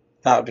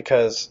 not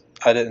because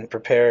I didn't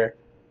prepare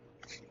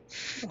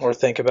or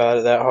think about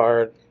it that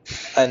hard,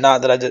 and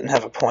not that I didn't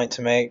have a point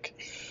to make.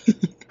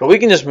 But we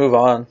can just move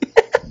on.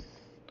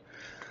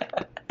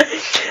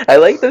 I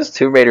like those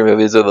Tomb Raider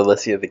movies with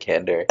Alicia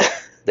Vikander.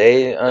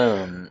 They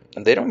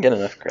don't get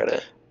enough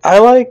credit. I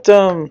liked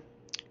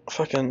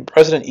fucking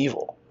Resident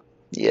Evil.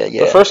 Yeah,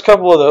 yeah. The first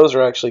couple of those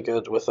are actually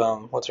good with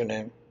what's her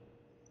name?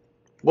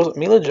 Was it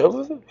Mila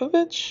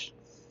Jovovich?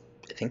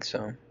 I think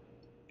so.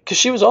 Because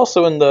she was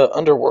also in the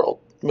Underworld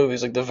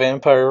movies, like the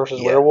vampire versus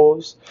Yeah.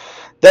 werewolves.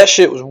 That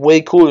shit was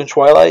way cooler than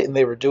Twilight, and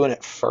they were doing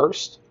it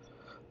first.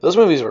 Those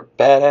movies were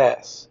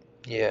badass.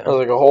 Yeah. It was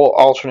like a whole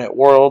alternate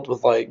world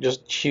with like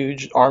just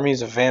huge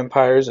armies of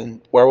vampires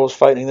and werewolves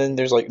fighting. And then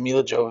there's like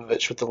Mila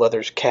Jovovich with the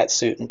leather cat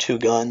suit and 2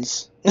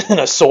 guns and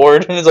a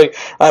sword. And it's like,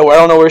 I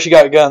don't know where she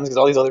got guns because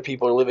all these other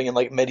people are living in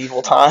like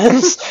medieval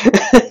times.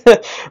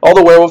 All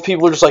the werewolf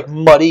people are just like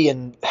muddy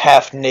and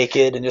half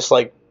naked and just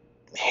like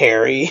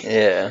hairy.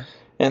 Yeah.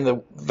 And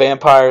the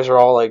vampires are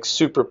all like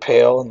super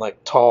pale and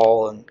like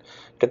tall and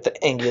got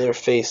the angular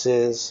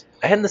faces.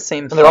 I had the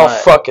same And thought. they're all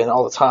fucking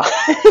all the time.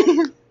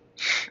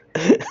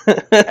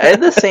 I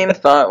had the same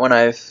thought when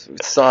I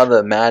saw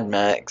the Mad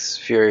Max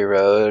Fury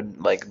Road,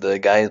 like the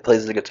guy who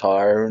plays the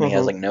guitar and he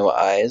has like no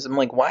eyes. I'm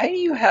like, why do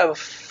you have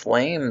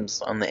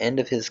flames on the end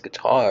of his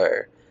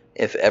guitar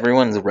if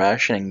everyone's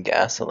rationing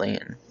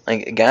gasoline?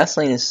 Like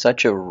gasoline is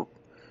such a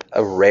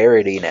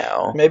rarity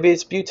now. Maybe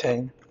it's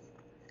butane.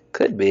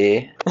 Could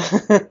be.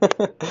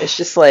 It's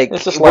just like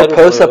It's just we're lighter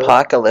fluid.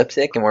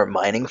 post-apocalyptic and we're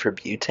mining for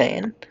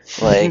butane.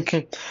 Like,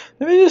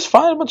 maybe just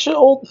find a bunch of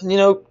old,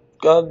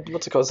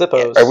 what's it called,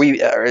 Zippos.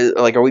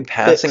 are we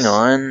passing Fix.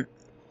 on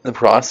the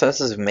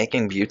processes of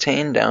making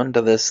butane down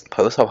to this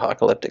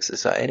post-apocalyptic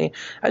society?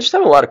 I just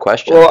have a lot of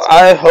questions. Well,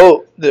 I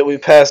hope that we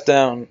pass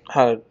down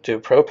how to do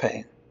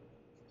propane.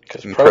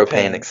 Because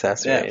propane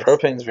accessories. Yeah,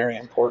 propane is very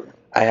important.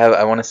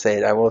 I will say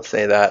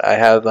that I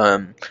have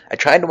I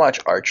tried to watch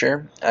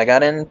Archer. I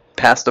got in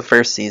past the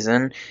first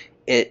season.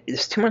 It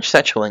is too much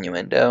sexual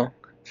innuendo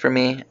for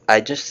me.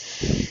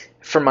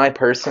 For my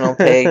personal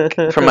take,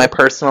 for my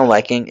personal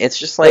liking, it's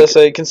just like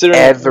considering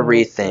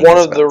everything. One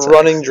is of the about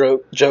running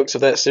sex. jokes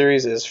of that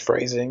series is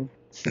phrasing.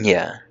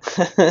 Yeah.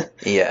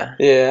 Yeah.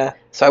 Yeah.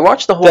 So I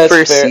watched the whole That's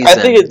first fair. season. I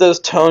think it does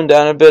tone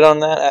down a bit on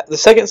that. The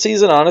second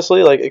season,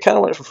 honestly, like it kind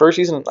of went from first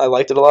season, I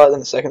liked it a lot. Then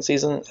the second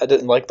season, I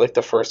didn't like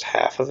the first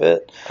half of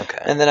it. Okay.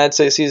 And then I'd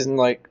say season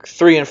like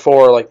 3 and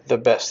 4 are like the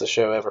best the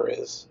show ever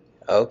is.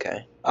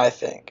 Okay. I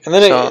think. And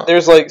then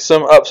there's like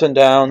some ups and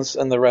downs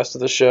in the rest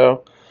of the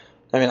show.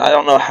 I mean, I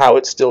don't know how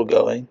it's still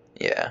going.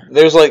 Yeah.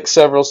 There's like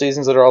several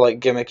seasons that are all like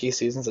gimmicky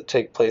seasons that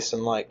take place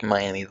in like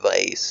Miami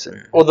Vice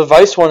and. Well, the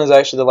Vice one is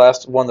actually the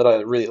last one that I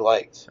really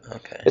liked.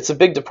 Okay. It's a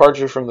big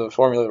departure from the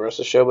formula of the rest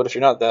of the show, but if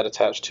you're not that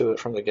attached to it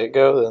from the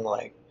get-go, then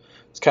like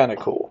it's kind of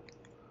cool.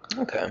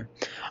 Okay.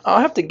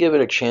 I'll have to give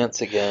it a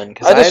chance again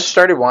because I I just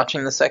started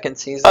watching the second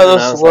season. I and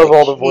just was love like,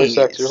 all the voice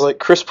 "Jeez." actors. Like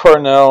Chris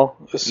Parnell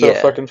is so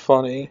Yeah. fucking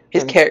funny.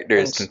 His character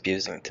is and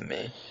confusing to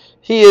me.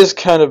 he is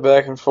kind of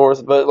back and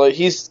forth, but like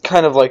he's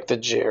kind of like the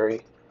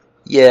Jerry.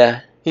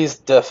 Yeah. He's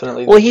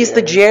definitely Well, he's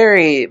the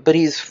Jerry, but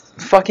he's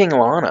fucking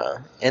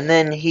Lana, and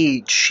then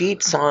he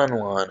cheats on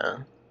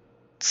Lana.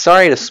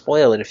 sorry to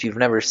spoil it if you've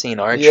never seen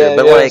Archer, Yeah,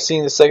 but you haven't like,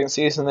 seen the second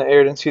season that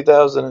aired in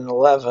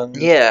 2011.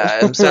 yeah,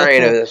 I'm sorry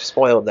to have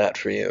spoiled that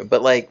for you,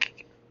 but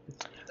like,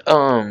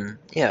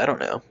 yeah, I don't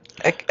know.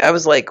 I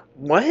was like,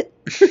 what?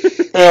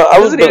 It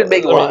doesn't even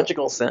make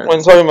logical sense.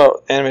 When talking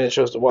about animated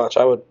shows to watch,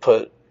 I would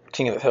put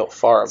King of the Hill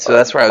far above. So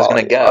that's where I was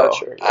gonna go.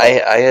 Archer,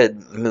 yeah. I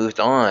had moved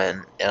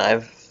on, and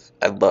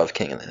I love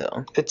King of the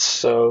Hill. It's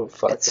so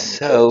fucking. It's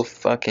so good.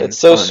 fucking. It's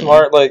so funny.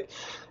 smart. Like,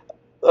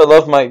 I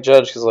love Mike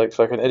Judge because like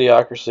fucking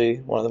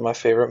Idiocracy, one of my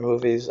favorite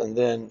movies, and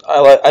then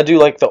I do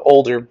like the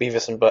older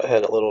Beavis and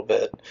Butthead a little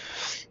bit.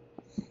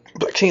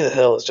 But King of the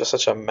Hill is just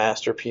such a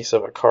masterpiece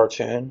of a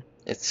cartoon.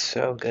 It's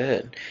so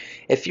good.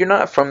 If you're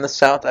not from the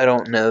South, I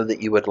don't know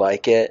that you would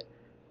like it.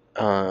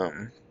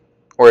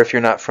 Or if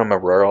you're not from a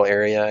rural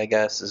area, I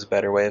guess is a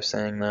better way of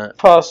saying that.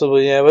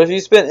 Possibly, yeah. But if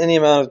you spent any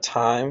amount of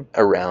time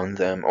around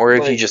them, or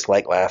if you like- just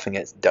like laughing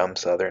at dumb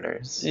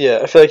Southerners. yeah,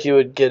 I feel like you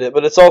would get it.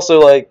 But it's also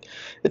like,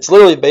 it's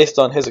literally based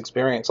on his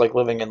experience, like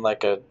living in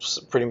like a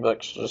pretty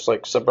much just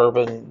like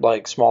suburban,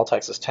 like small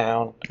Texas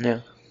town.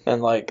 Yeah.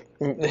 And like,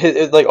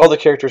 like all the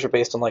characters are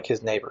based on like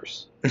his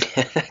neighbors. I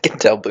can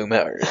tell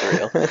Boomhauer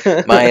is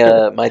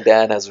real. My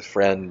dad has a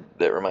friend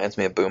that reminds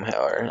me of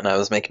Boomhauer, and I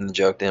was making a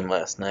joke to him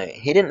last night.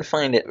 He didn't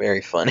find it very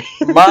funny.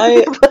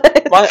 My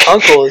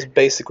uncle is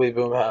basically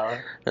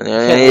Boomhauer.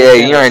 Yeah,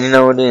 you already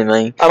know what it is,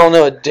 man. I don't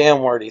know a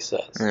damn word he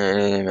says.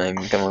 Man,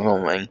 come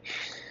on, man.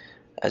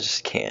 I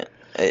just can't.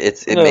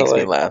 It No, makes me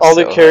like, laugh. All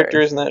so the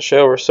characters in that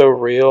show are so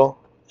real,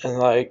 and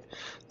like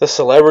the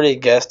celebrity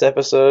guest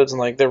episodes and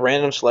like the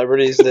random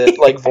celebrities that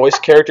like voice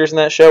characters in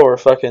that show are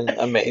fucking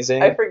amazing.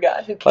 hard. I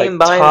forgot who came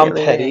Like by. Tom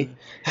Petty.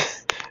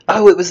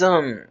 Oh, it was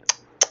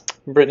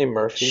Brittany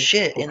Murphy.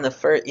 shit in the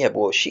first. Yeah,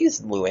 well,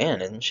 she's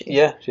Luann, isn't she?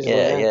 Yeah, she's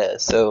yeah, Luann. yeah.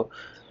 So,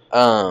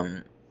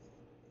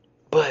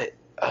 but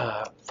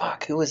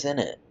fuck, who was in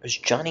it? It was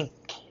Johnny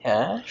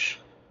Cash?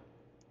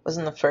 Was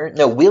in the first?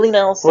 No, Willie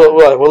Nelson.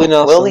 What? Willie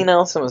Nelson. Willie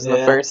Nelson was in the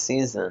Yeah. first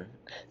season,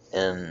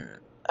 and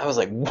I was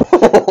like,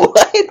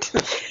 what?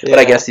 But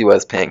I Yeah. guess he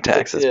was paying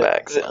taxes Yeah.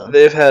 back. So.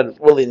 They've had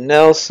Willie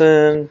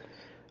Nelson.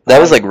 That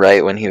was like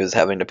right when he was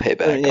having to pay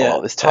back all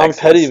of his Tom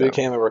taxes. Petty so.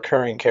 became a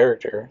recurring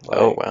character. Like,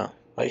 Oh wow,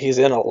 like he's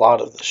in a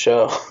lot of the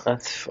show.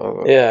 that's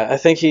so. Yeah, I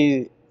think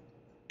he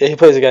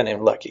plays a guy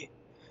named Lucky.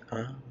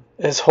 Uh,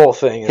 His whole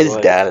thing is his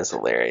like, dad is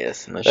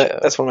hilarious in the show.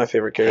 That's one of my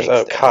favorite characters.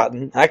 Hank's Oh, dad.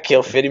 Cotton. I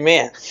killed 50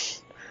 men.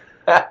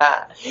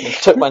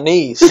 Took my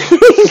knees.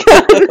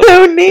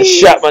 no knees. Just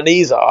shot my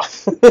knees off.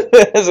 So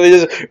he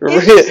just,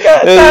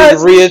 got thighs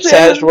and reattached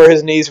shins. where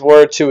his knees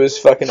were to his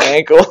fucking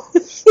ankle.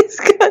 He's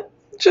got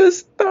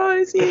just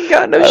thighs. He ain't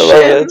got no I shins.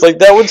 love it. It's like,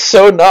 that would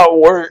so not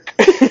work.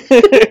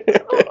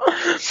 I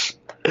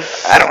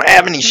don't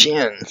have any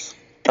shins.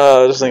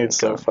 I just think it's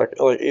so fucking,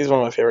 like, he's one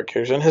of my favorite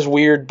characters. And his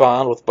weird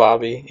bond with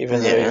Bobby,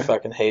 even though Yeah. he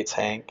fucking hates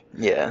Hank.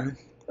 Yeah.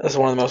 That's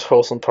one of the most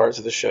wholesome parts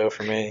of the show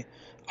for me.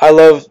 I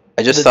love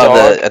I just the saw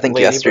dog, I think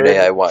Lady yesterday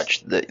Bird. I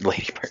watched the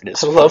Lady Bird.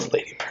 I love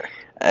Lady Bird.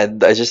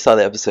 I just saw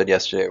the episode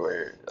yesterday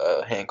where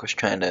Hank was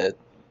trying to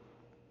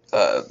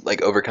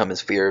like overcome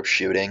his fear of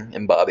shooting,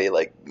 and Bobby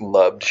like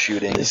loved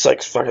shooting. He's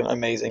like fucking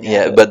amazing.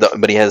 Yeah, at it.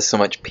 but he has so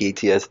much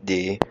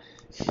PTSD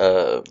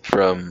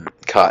from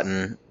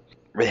Cotton.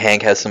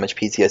 Hank has so much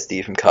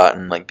PTSD from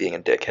Cotton, like being a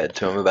dickhead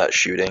to him about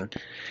shooting,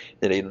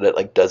 that he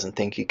like doesn't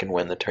think he can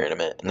win the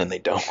tournament, and then they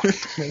don't.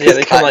 Yeah,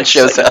 they come Cotton like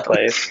shows second up.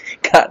 place.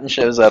 Cotton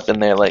shows up,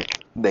 and they're like,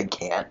 they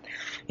can't.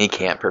 He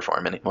can't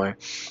perform anymore.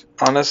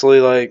 Honestly,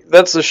 like,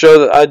 that's the show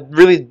that I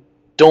really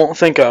don't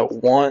think I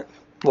want,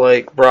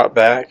 like, brought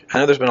back. I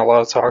know there's been a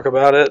lot of talk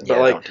about it, but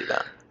Yeah, like, don't do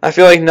that. I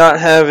feel like not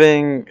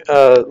having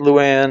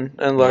Luann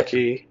and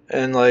Lucky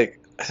and like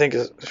I think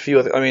a few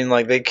other. I mean,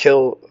 like they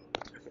kill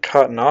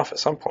Cotton off at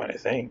some point. I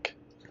think.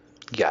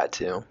 Got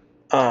to.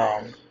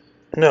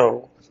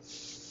 No.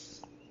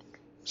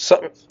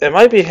 It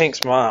might be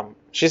Hank's mom.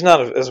 She's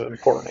not as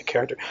important a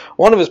character.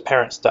 One of his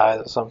parents dies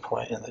at some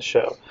point in the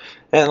show,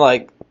 and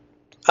like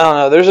I don't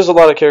know. There's just a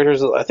lot of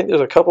characters. I think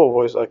there's a couple of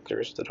voice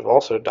actors that have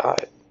also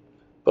died.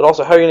 But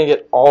also, how are you gonna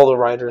get all the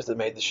writers that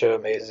made the show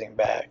amazing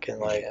back, and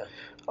like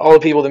all the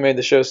people that made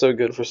the show so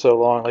good for so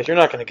long? Like you're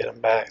not gonna get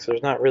them back. So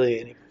there's not really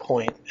any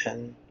point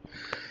in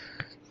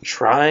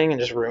trying and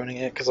just ruining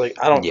it. Because like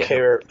I don't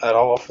care at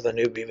all for the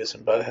new Beavis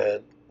and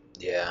Butthead.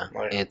 Yeah,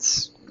 Like,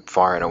 it's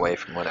far and away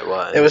from what it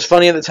was. it was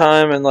funny at the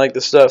time, and like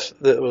the stuff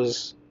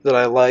that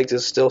I liked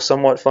is still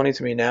somewhat funny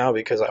to me now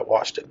because I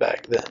watched it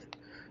back then.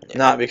 Yeah.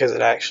 Not because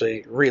it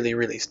actually really,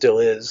 really still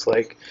is.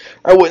 Like,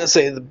 I wouldn't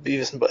say the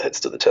Beavis and Butthead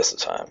stood the test of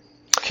time.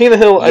 King of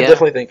the Hill, I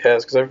definitely think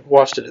has, because I've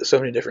watched it at so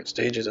many different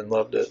stages and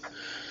loved it.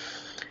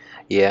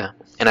 Yeah,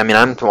 and I mean,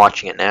 I'm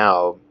watching it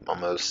now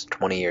almost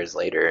 20 years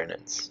later, and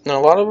it's And a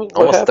lot of it,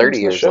 almost 30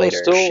 years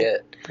later.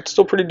 It's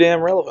still pretty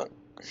damn relevant.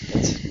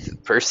 The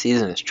first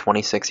season is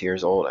 26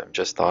 years old. I've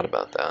just thought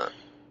about that.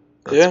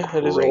 That's Yeah,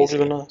 it is older crazy.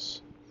 than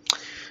us.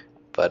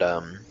 But,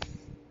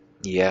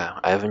 yeah,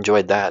 I've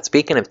enjoyed that.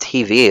 Speaking of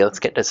TV, let's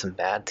get to some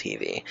bad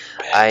TV.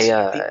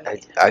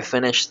 I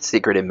finished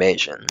Secret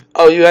Invasion.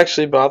 Oh, you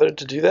actually bothered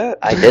to do that?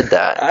 I did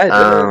that.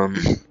 I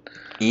did.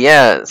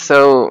 Yeah,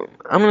 so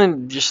I'm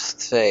gonna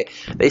just say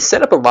they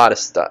set up a lot of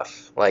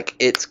stuff. Like,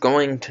 it's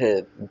going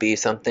to be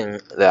something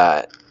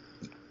that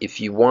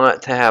if you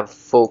want to have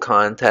full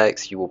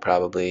context, you will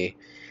probably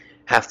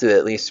have to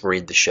at least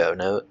read the show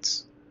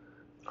notes.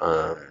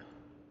 Um,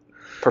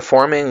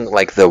 Performing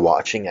like the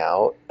watching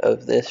out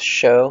of this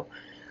show,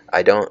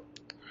 I don't.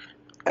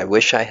 I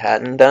wish I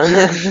hadn't done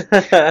it.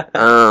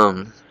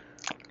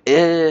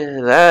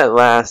 That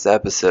last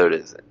episode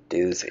is a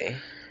doozy.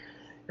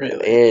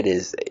 Really? It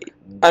is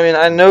I mean,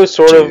 I know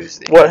sort of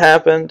Juicy. what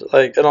happened.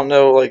 Like, I don't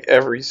know like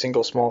every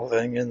single small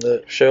thing in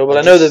the show, but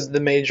I know the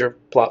major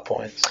plot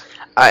points.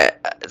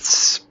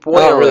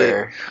 Spoiler really.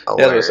 alert.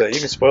 Yeah, I was gonna say, you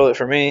can spoil it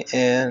for me,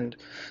 and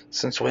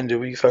since when do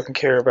we fucking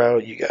care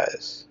about you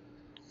guys?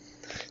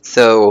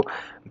 So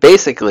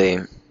basically,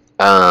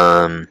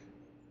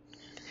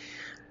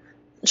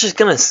 just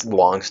gonna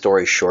long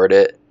story short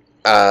it.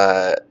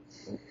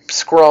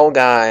 Skrull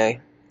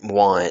guy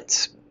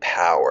wants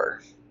power.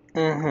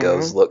 Mm-hmm.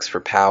 Goes, looks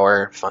for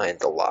power,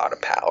 finds a lot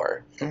of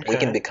power. Okay. We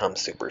can become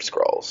Super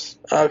Skrulls.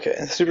 Okay,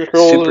 and Super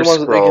Skrulls are the ones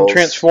that they can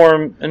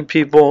transform in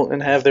people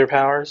and have their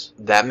powers.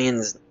 That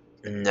means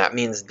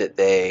that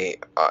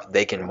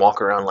they can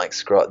walk around like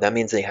Skrull. That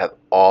means they have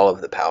all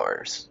of the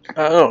powers.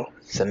 Oh.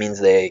 So that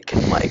means they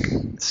can like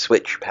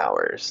switch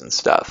powers and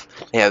stuff.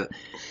 They have.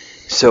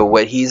 So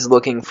what he's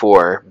looking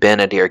for,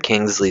 Benedict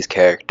Kingsley's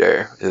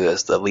character, who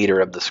is the leader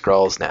of the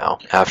Skrulls now,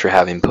 after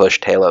having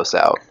pushed Talos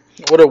out.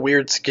 What a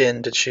weird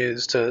skin to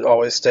choose to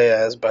always stay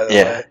as, by the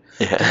way.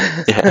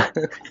 Yeah.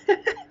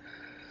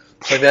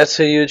 Like, that's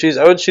who you would choose?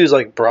 I would choose,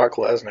 like, Brock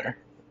Lesnar.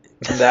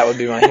 And that would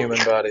be my human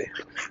body.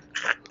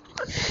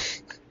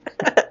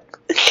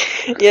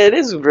 Yeah, it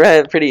is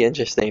pretty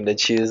interesting to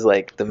choose,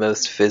 like, the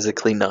most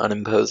physically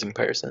non-imposing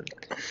person.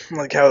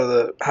 Like how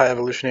the High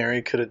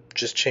Evolutionary could have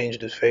just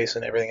changed his face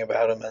and everything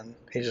about him, and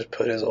he just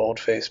put his old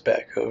face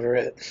back over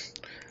it.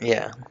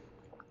 Yeah.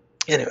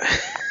 Anyway.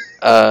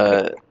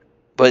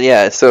 But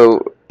yeah,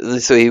 so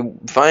he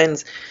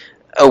finds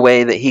a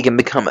way that he can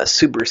become a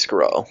Super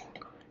Skrull.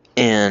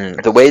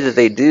 And the way that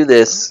they do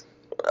this,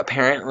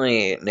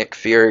 apparently Nick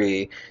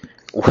Fury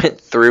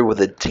went through with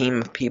a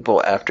team of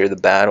people after the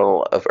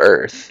Battle of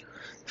Earth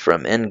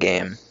from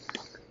Endgame,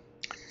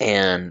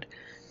 and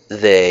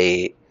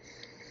they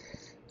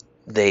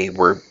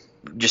were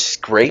just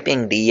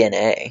scraping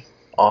DNA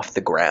off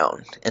the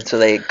ground, and so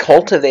they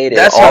cultivated.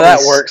 That's all how that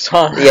these, works,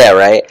 huh? Yeah,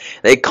 right.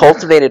 They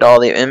cultivated all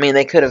the. I mean,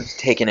 they could have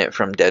taken it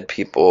from dead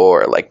people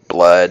or like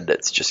blood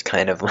that's just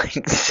kind of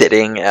like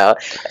sitting out.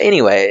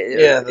 Anyway,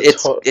 yeah,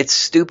 it's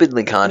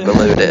stupidly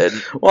convoluted.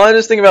 Well, I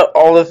just think about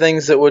all the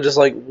things that would just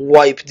like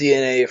wipe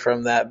DNA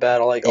from that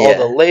battle, like all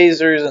the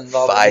lasers and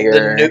all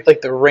fire,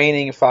 the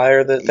raining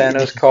fire that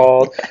Thanos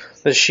called.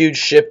 This huge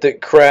ship that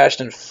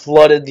crashed and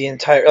flooded the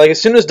entire... Like, as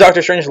soon as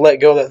Doctor Strange let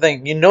go of that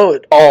thing, you know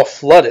it all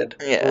flooded,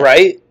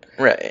 right?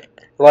 Right.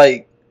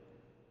 Like,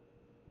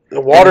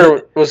 the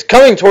water was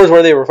coming towards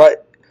where they were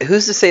fighting.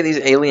 Who's to say these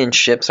alien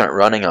ships aren't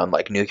running on,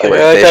 like, nuclear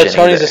fission?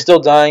 Tony's is still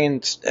dying,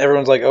 and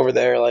everyone's, like, over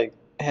there, like,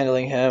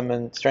 handling him,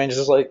 and Strange is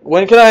just like,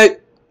 when can I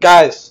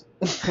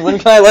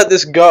let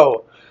this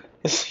go?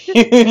 This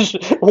huge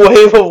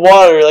wave of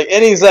water, like,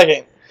 any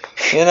second,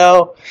 you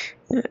know?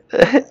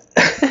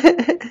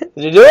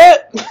 Did you do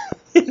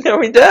it? Are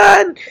we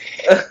done?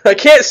 I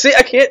can't see.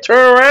 I can't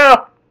turn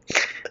around.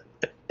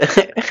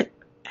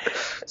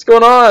 What's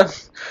going on?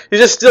 He's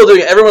just still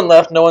doing it. Everyone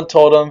left. No one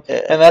told him.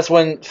 Yeah. And that's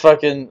when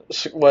fucking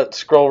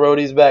Skrull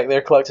Rhodey's back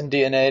there collecting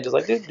DNA, just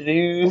like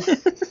doo.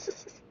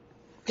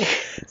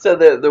 So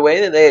the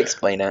way that they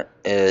explain it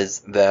is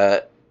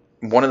that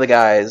one of the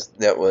guys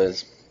that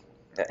was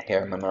that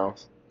hair in my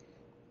mouth.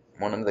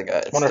 One of the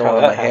guys still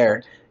on my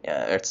hair.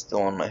 Yeah, it's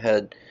still on my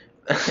head.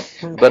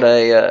 But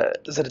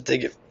is that a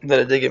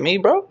dig at me,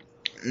 bro?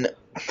 No.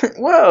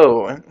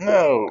 Whoa,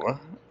 no.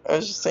 I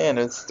was just saying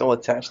it's still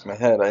attached to my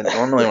head.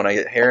 Normally when I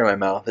get hair in my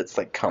mouth, it's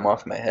like come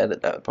off my head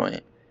at that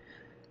point.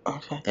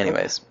 Okay.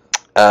 Anyways,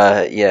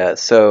 yeah.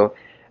 So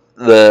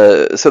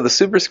the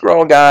Super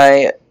Skrull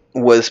guy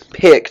was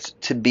picked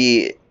to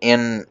be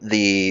in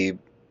the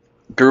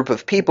group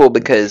of people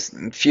because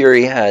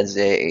Fury has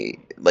a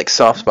like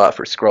soft spot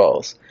for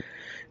Skrulls.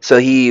 So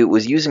he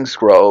was using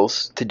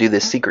Skrulls to do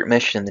this secret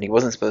mission that he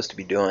wasn't supposed to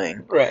be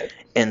doing. Right.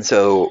 And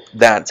so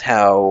that's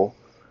how,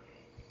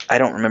 I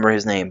don't remember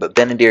his name, but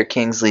Benedict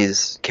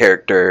Kingsley's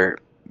character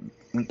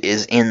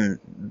is in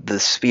the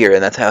sphere,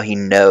 and that's how he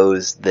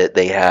knows that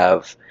they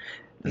have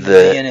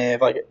the DNA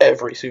of like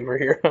every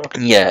superhero.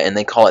 Yeah, and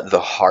they call it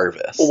the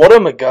Harvest. What a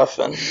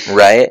MacGuffin.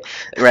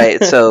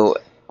 Right. So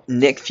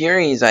Nick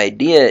Fury's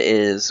idea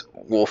is,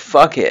 well,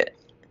 fuck it.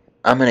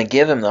 I'm going to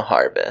give him the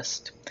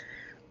Harvest.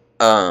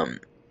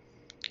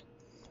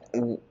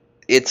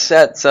 It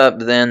sets up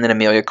then that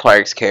Emilia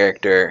Clarke's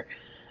character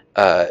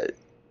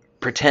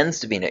pretends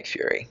to be Nick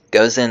Fury,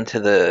 goes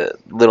into the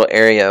little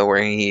area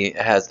where he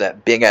has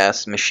that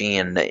big-ass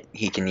machine that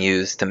he can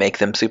use to make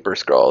them Super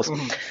Skrulls,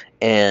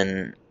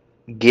 and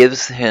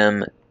gives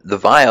him the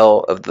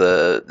vial of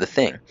the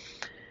thing.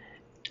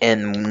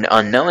 And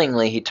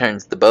unknowingly, he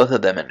turns the both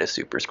of them into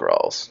Super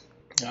Skrulls.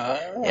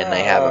 and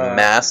they have a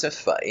massive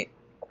fight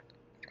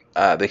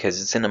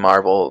because it's in the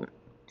Marvel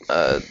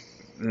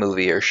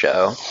movie or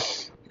show.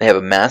 They have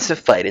a massive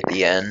fight at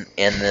the end,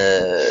 and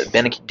the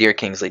Benedict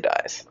Kingsley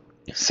dies.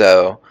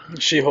 So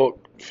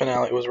She-Hulk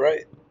finale was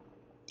right.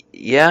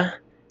 yeah,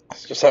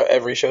 That's just how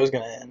every show is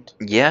gonna end.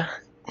 yeah.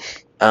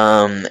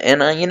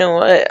 And you know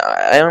what?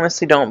 I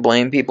honestly don't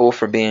blame people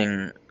for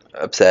being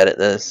upset at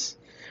this.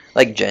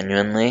 Like,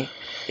 genuinely.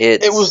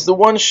 It was the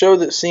one show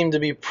that seemed to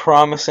be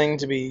promising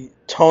to be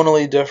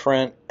tonally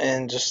different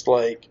and just,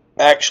 like,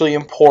 actually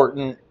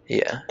important.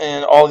 Yeah.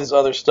 And all these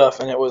other stuff,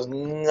 and it was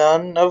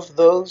none of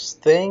those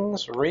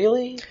things,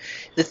 really?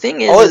 The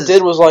thing is... all it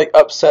did was, like,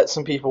 upset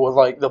some people with,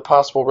 like, the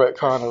possible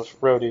retcon of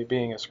Rhodey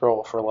being a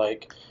Skrull for,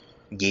 like...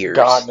 years.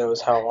 God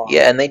knows how long.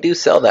 Yeah, and they do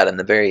sell that in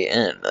the very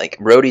end. Like,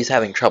 Rhodey's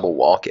having trouble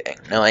walking.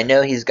 Now, I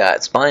know he's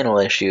got spinal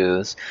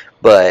issues,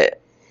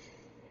 but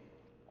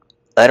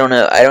I don't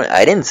know.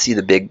 I didn't see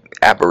the big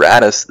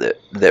apparatus that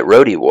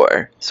Rhodey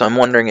wore. So I'm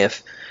wondering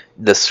if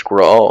the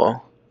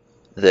Skrull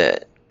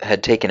that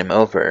had taken him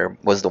over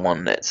was the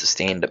one that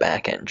sustained a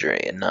back injury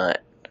and not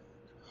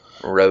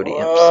Rhodey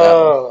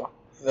himself.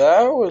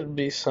 That would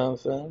be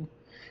something.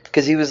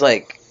 Because he was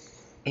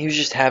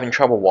just having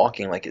trouble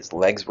walking, like his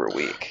legs were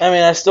weak. I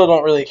mean, I still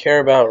don't really care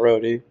about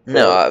Rhodey.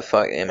 No,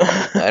 fuck him.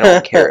 I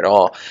don't care at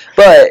all.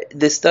 But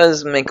this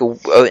does make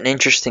an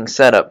interesting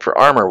setup for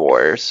Armor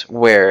Wars,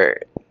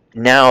 where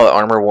now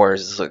Armor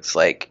Wars looks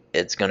like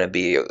it's going to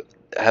be...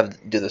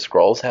 do the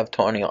Skrulls have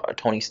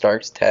Tony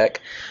Stark's tech?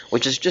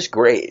 Which is just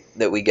great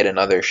that we get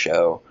another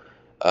show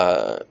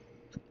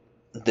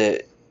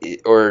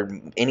or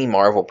any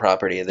Marvel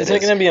property that is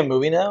it going to be a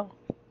movie now?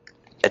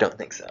 I don't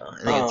think so.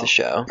 I think it's a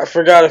show. I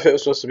forgot if it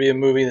was supposed to be a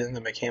movie then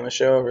it became a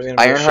show. Or was it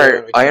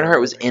gonna be Ironheart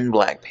was in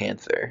Black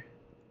Panther.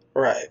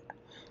 Right.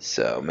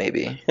 So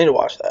maybe. I need to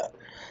watch that.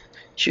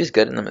 She was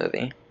good in the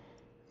movie.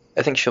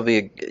 I think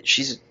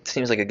she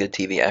seems like a good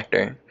TV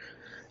actor.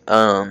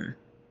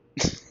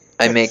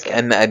 I make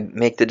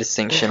the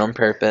distinction on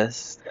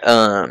purpose.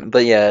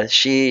 But yeah,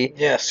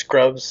 yeah,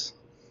 Scrubs.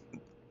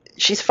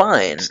 She's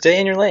fine. Stay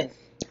in your lane.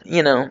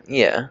 You know,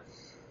 yeah.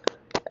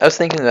 I was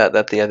thinking about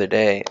that the other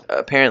day.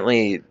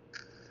 Apparently,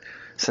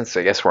 since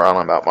I guess we're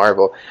on about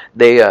Marvel,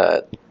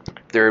 they're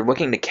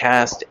looking to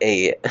cast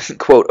a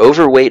quote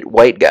overweight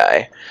white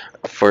guy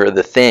for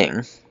the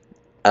Thing.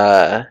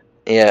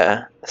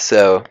 Yeah.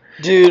 So,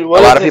 dude, a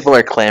lot of people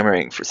are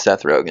clamoring for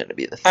Seth Rogen to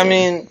be the Thing. I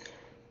mean,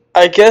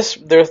 I guess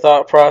their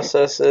thought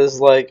process is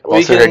like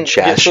we can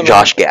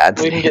Josh Gad.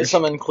 We can get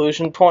some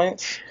inclusion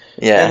points.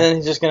 Yeah. And then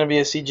he's just going to be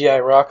a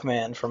CGI rock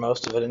man for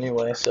most of it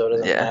anyway, so it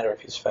doesn't matter if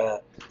he's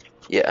fat.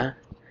 Yeah.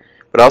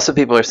 But also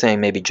people are saying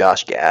maybe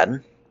Josh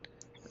Gad.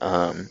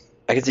 I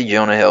could see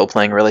Jonah Hill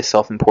playing a really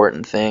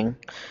self-important Thing.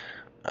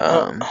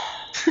 I'm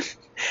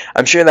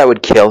sure that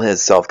would kill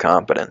his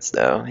self-confidence,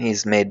 though.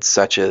 He's made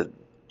such a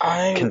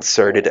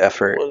concerted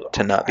effort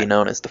to not be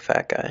known as the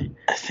fat guy.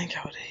 I think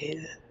I would hate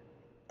it.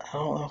 I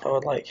don't know if I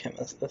would like him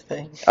as the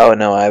Thing. Oh,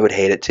 no, I would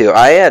hate it, too.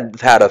 I had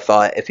a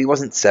thought. If he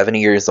wasn't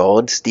 70 years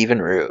old, Stephen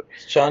Root.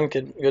 Is John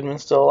Goodman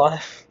still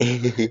alive?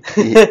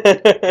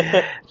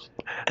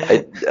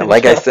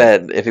 Like I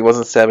said, if he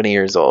wasn't 70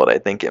 years old, I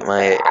think it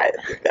might... I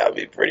think that would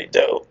be pretty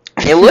dope.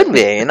 It would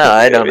be. No,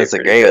 I don't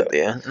disagree with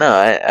you. No,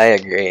 I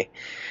agree.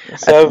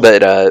 So,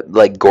 but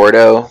like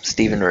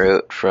Stephen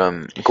Root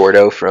from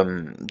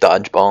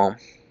Dodgeball.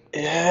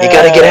 Yeah. You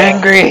gotta get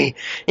angry.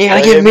 You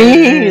gotta get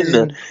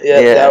mean.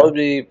 Yeah, that would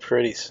be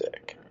pretty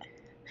sick.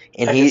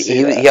 And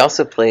he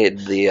also played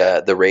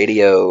the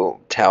radio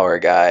tower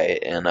guy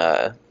in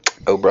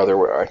Oh Brother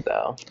Where Art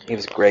Thou. He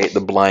was great.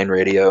 The blind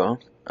radio.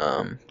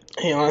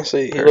 He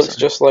looks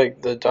just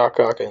like the Doc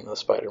Ock in the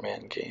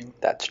Spider-Man game.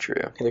 That's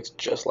true. He looks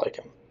just like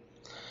him.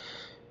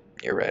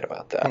 You're right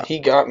about that. And he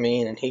got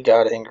mean and he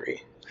got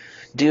angry.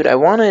 Dude, I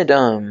wanted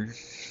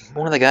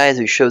one of the guys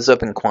who shows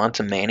up in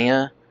Quantum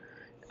Mania.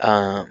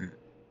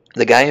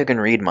 The guy who can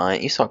read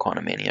minds. You saw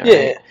Quantum Mania, right?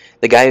 Yeah.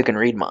 The guy who can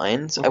read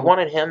minds. Mm-hmm. I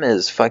wanted him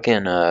as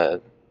fucking.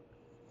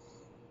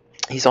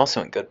 He's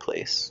also in Good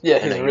Place. Yeah,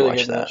 he's really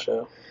good in that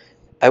show.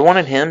 I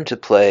wanted him to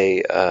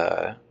play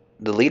the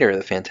leader of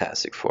the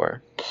Fantastic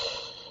Four.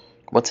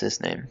 What's his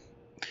name?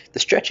 The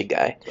stretchy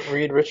guy.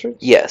 Reed Richards?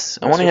 Yes,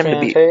 I wanted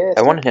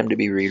him to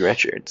be Reed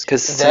Richards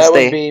because that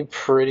would be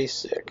pretty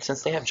sick.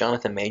 Since they have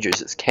Jonathan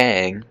Majors as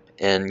Kang,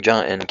 and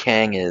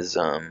Kang is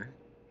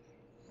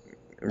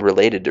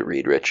related to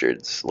Reed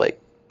Richards,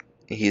 like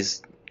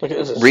he's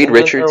Reed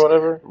Richards or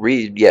whatever.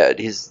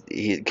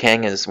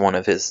 Kang is one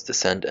of his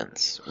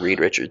descendants, Reed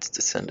Richards'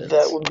 descendants.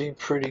 That would be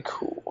pretty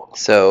cool.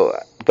 So,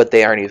 but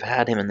they already have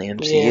had him in the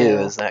MCU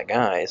as that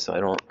guy, so I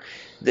don't.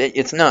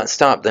 It's not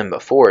stopped them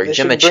before.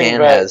 Gemma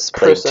Chan has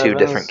played two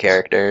different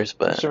characters,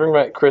 but should bring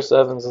back Chris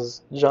Evans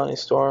as Johnny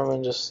Storm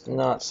and just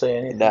not say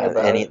anything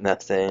about it.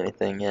 Not say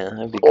anything, yeah.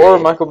 That'd be or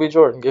great. Michael B.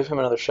 Jordan, give him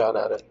another shot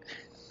at it.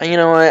 And you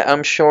know what?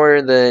 I'm sure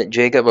that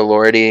Jacob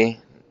Elordi,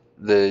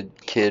 the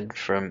kid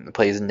who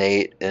plays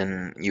Nate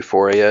in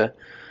Euphoria,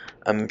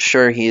 I'm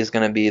sure he's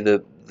gonna be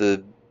the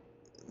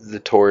the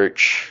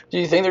Torch. Do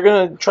you think they're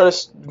gonna try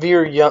to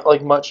veer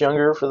like much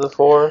younger for the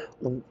 4?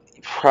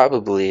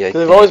 Probably, Because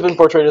they've always been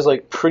portrayed as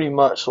like pretty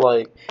much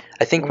like.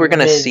 I think we're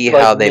gonna see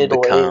how they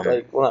become.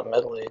 Like, well, not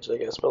middle age, I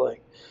guess, but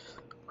like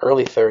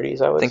early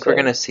 30s. I would. I think say. we're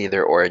gonna see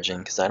their origin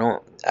because I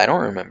don't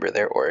remember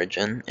their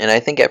origin, and I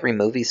think every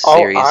movie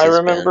series. All I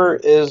remember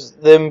is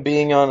them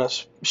being on a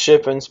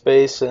ship in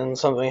space and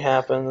something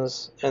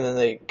happens, and then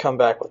they come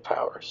back with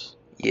powers.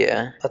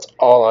 Yeah. That's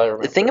all I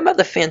remember. The thing about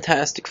the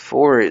Fantastic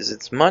Four is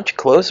it's much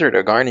closer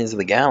to Guardians of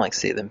the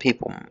Galaxy than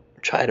people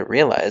try to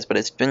realize, but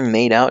it's been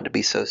made out to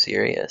be so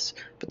serious.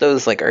 But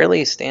those like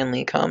early Stan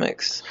Lee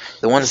comics,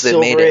 the ones that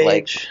made it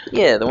like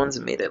the ones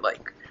that made it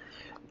like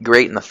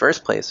great in the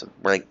first place,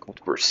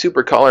 were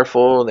super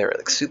colorful. They were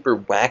like super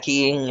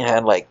wacky.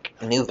 Had like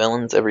new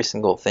villains every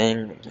single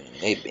thing.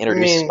 They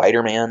introduced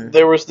Spider-Man.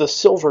 There was the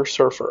Silver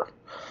Surfer.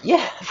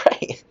 Yeah,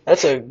 right.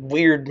 That's a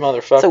weird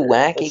motherfucker. It's a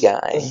wacky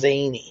guy.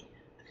 Zany.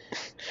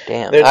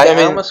 Damn,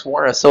 I almost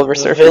wore a Silver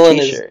Surfer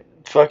t-shirt. Is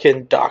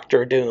fucking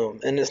Doctor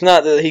Doom, and it's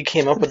not that he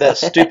came up with that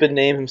stupid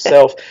name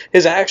himself.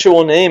 His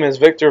actual name is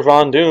Victor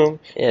Von Doom,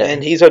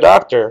 and he's a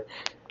doctor.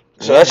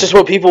 So that's just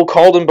what people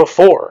called him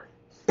before.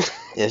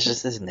 It's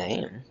just his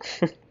name.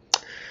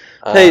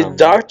 Hey,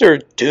 Doctor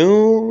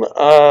Doom.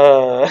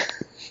 The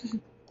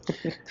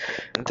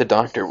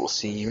doctor will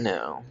see you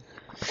now.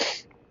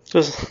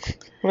 Just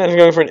imagine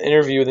going for an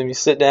interview with him. You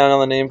sit down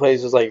on the nameplate,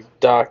 it's just like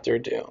Doctor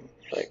Doom.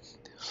 Like,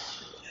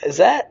 is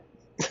that?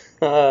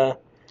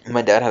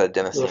 My dad had a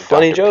dentist named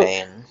funny Dr. joke.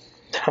 Payne.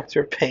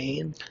 Dr.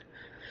 Payne.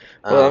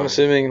 Well, I'm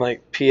assuming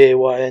like Payne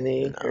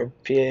or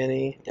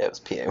Pane. Yeah, it was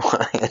Payne.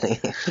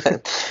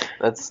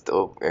 That's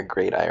still a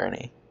great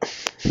irony.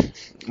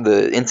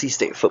 The NC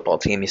State football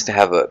team used to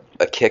have a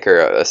kicker,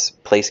 a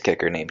place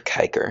kicker named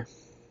Kiker.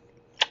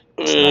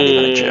 It's not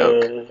even a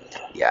joke.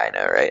 Yeah, I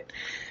know, right?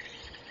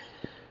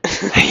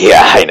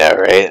 Yeah, I know,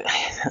 right?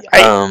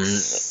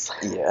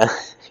 Yeah.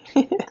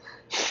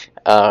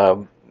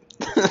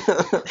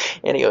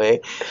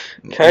 Anyway,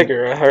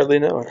 Kiker, I hardly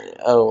know her.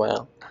 Oh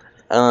wow.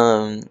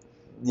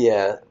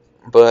 Yeah,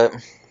 but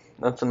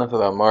that's enough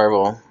about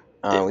Marvel.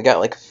 We got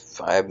like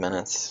 5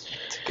 minutes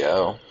to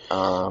go.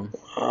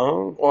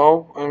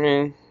 Well, I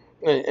mean,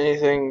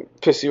 anything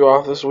piss you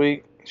off this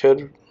week?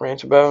 Should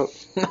rant about?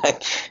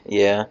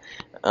 Yeah.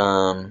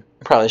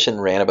 Probably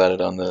shouldn't rant about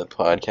it on the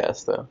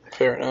podcast though.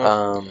 Fair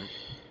enough.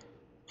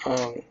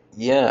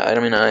 Yeah, I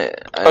mean, I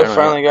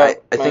finally got.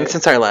 I think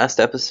since our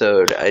last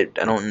episode, I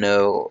don't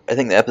know. I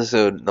think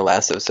the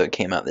last episode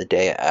came out the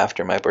day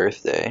after my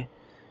birthday,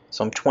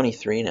 so I'm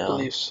 23 now. I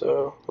believe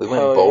so. We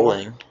went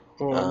bowling.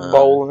 Yeah.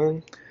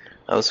 Bowling.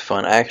 That was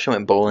fun. I actually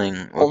went bowling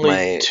with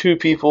Only 2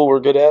 people were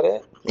good at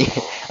it.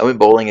 I went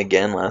bowling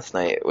again last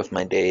night with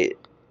my date.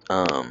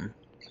 Did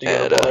you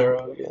go to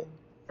Bolero again?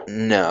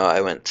 No,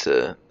 I went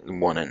to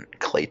one in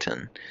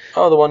Clayton.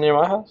 Oh, the one near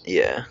my house?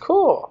 Yeah.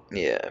 Cool.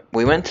 Yeah.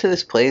 We went to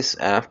this place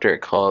after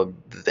called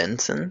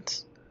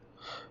Vincent's.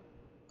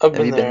 I've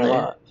been there a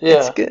lot. Yeah.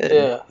 It's good.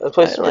 Yeah, that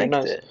place is pretty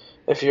nice. It.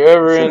 If you're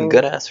ever some in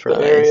good-ass the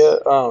area,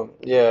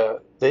 yeah,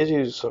 they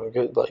do some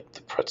good, like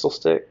the pretzel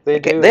stick.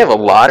 They have a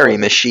lottery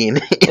machine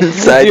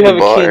inside the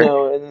bar. They do have a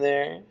Keno in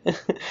there.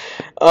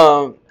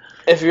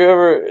 If you're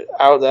ever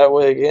out that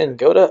way again,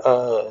 go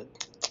to,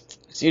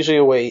 it's usually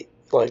a wait,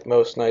 like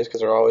most nights because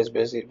they're always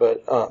busy,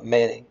 but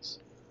Manning's.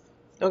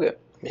 Okay.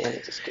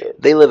 Manning's is good.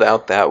 They live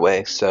out that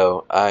way,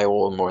 so I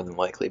will more than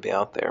likely be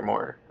out there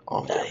more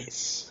often.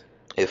 Nice.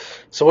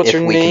 So what's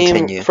your name?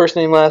 Continue. First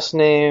name, last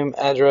name,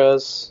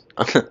 address?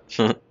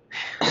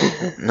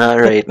 Not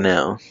right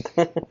now.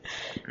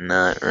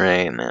 Not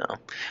right now.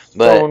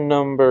 But phone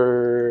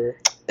number.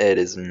 It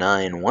is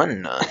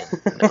 919. No.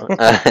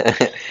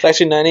 It's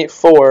actually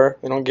 984.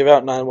 They don't give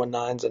out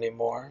 919s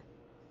anymore.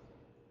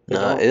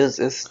 No,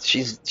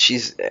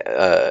 she's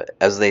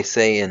as they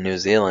say in New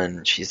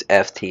Zealand, she's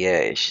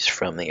FTA. She's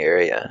from the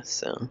area,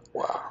 so.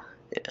 Wow.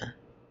 Yeah.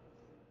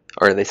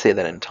 Or they say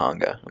that in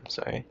Tonga. I'm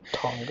sorry.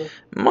 Tonga?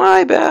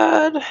 My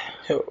bad.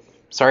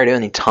 Sorry to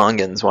any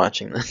Tongans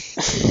watching this.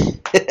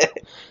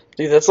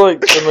 Dude, that's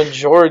like the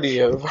majority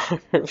of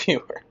our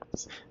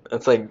viewers.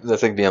 That's like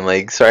being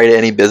like, sorry to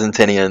any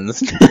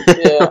Byzantinians.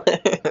 Yeah.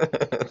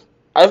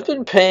 I've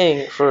been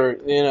paying for,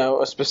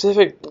 a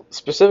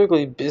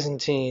specifically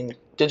Byzantine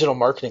digital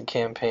marketing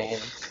campaign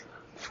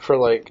for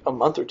like a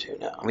month or 2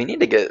 now. We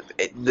need to get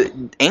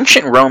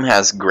ancient Rome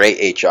has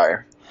great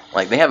HR.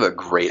 Like, they have a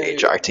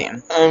great HR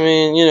team. I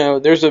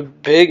mean, there's a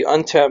big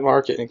untapped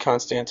market in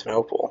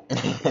Constantinople.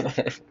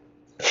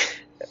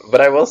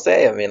 But I will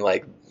say, I mean,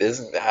 like,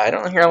 I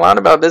don't hear a lot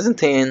about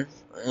Byzantine,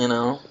 I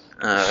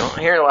don't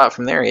hear a lot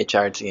from their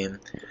HR team.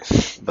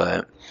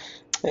 But,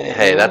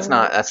 hey, that's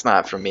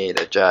not for me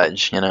to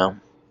judge,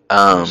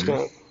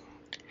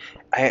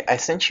 I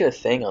sent you a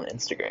thing on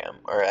Instagram,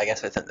 or I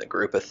guess I sent the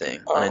group a thing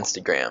on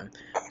Instagram,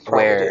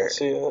 where didn't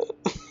see it.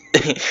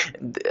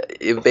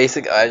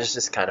 I was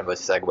just kind of a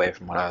segue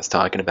from what I was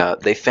talking about.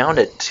 They found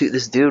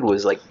this dude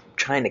was like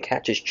trying to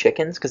catch his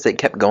chickens because they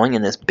kept going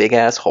in this big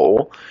ass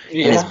hole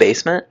in his Yeah.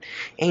 basement.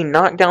 And he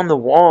knocked down the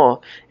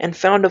wall and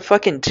found a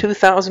fucking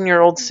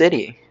 2,000-year-old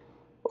city.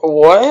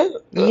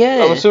 What?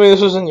 Yeah. I'm assuming this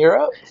was in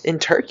Europe? In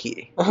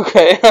Turkey.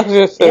 Okay, I was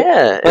gonna say,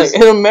 Yeah. like,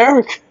 in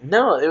America.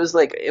 No, it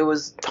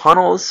was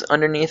tunnels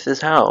underneath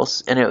his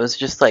house, and it was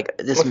just like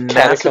this With massive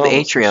catacombs and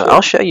atrium. shit?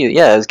 I'll show you.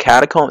 Yeah, it was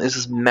catacomb. It's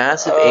this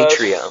massive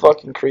atrium. That's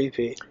fucking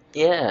creepy.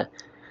 Yeah.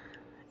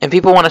 And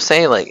people want to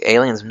say, like,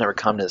 aliens have never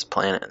come to this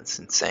planet. It's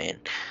insane.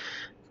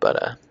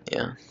 But,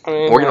 yeah. I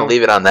mean, We're going to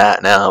leave it on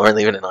that now. We're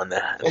leaving it on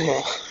that.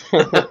 Yeah.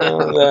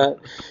 That.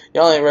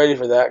 Y'all ain't ready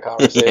for that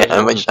conversation.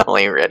 Yeah, Michelle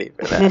ain't ready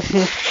for that.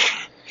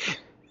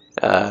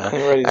 Ain't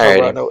ready to talk alrighty.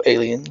 about no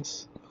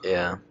aliens.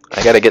 Yeah.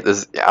 I got to get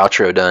this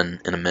outro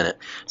done in a minute.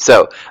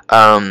 So,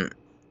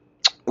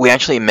 we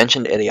actually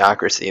mentioned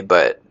Idiocracy,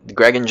 but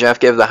Greg and Jeff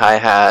gave the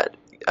hi-hat.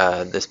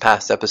 This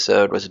past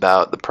episode was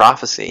about the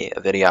prophecy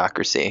of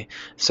Idiocracy.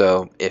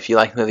 So if you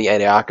like the movie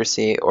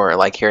Idiocracy or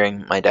like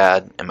hearing my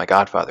dad and my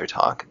godfather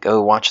talk,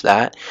 go watch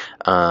that.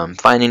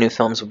 Finding New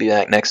Films will be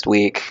back next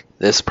week.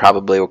 This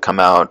probably will come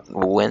out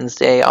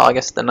Wednesday,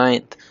 August the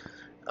 9th.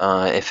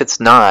 If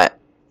it's not,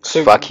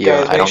 So fuck you.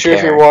 guys, I make don't sure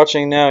care. if you're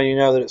watching now, you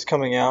know that it's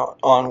coming out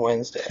on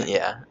Wednesday.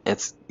 Yeah,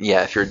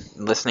 if you're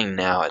listening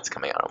now, it's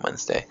coming out on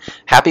Wednesday.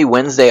 Happy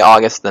Wednesday,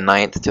 August the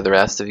 9th to the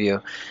rest of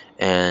you.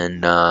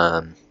 And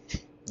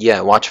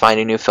yeah, watch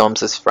Finding New Films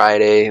this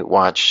Friday.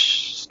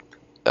 Watch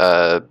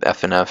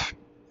F&F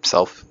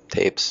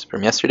self-tapes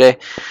from yesterday.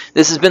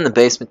 This has been the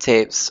Basement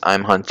Tapes.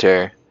 I'm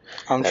Hunter.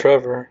 I'm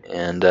Trevor.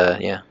 And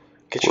yeah.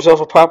 Get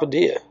yourself a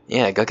papadilla.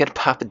 Yeah, go get a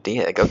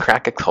papadilla. Go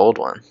crack a cold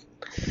one.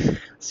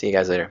 See you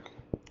guys later.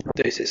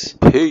 Deuces.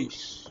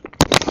 Peace.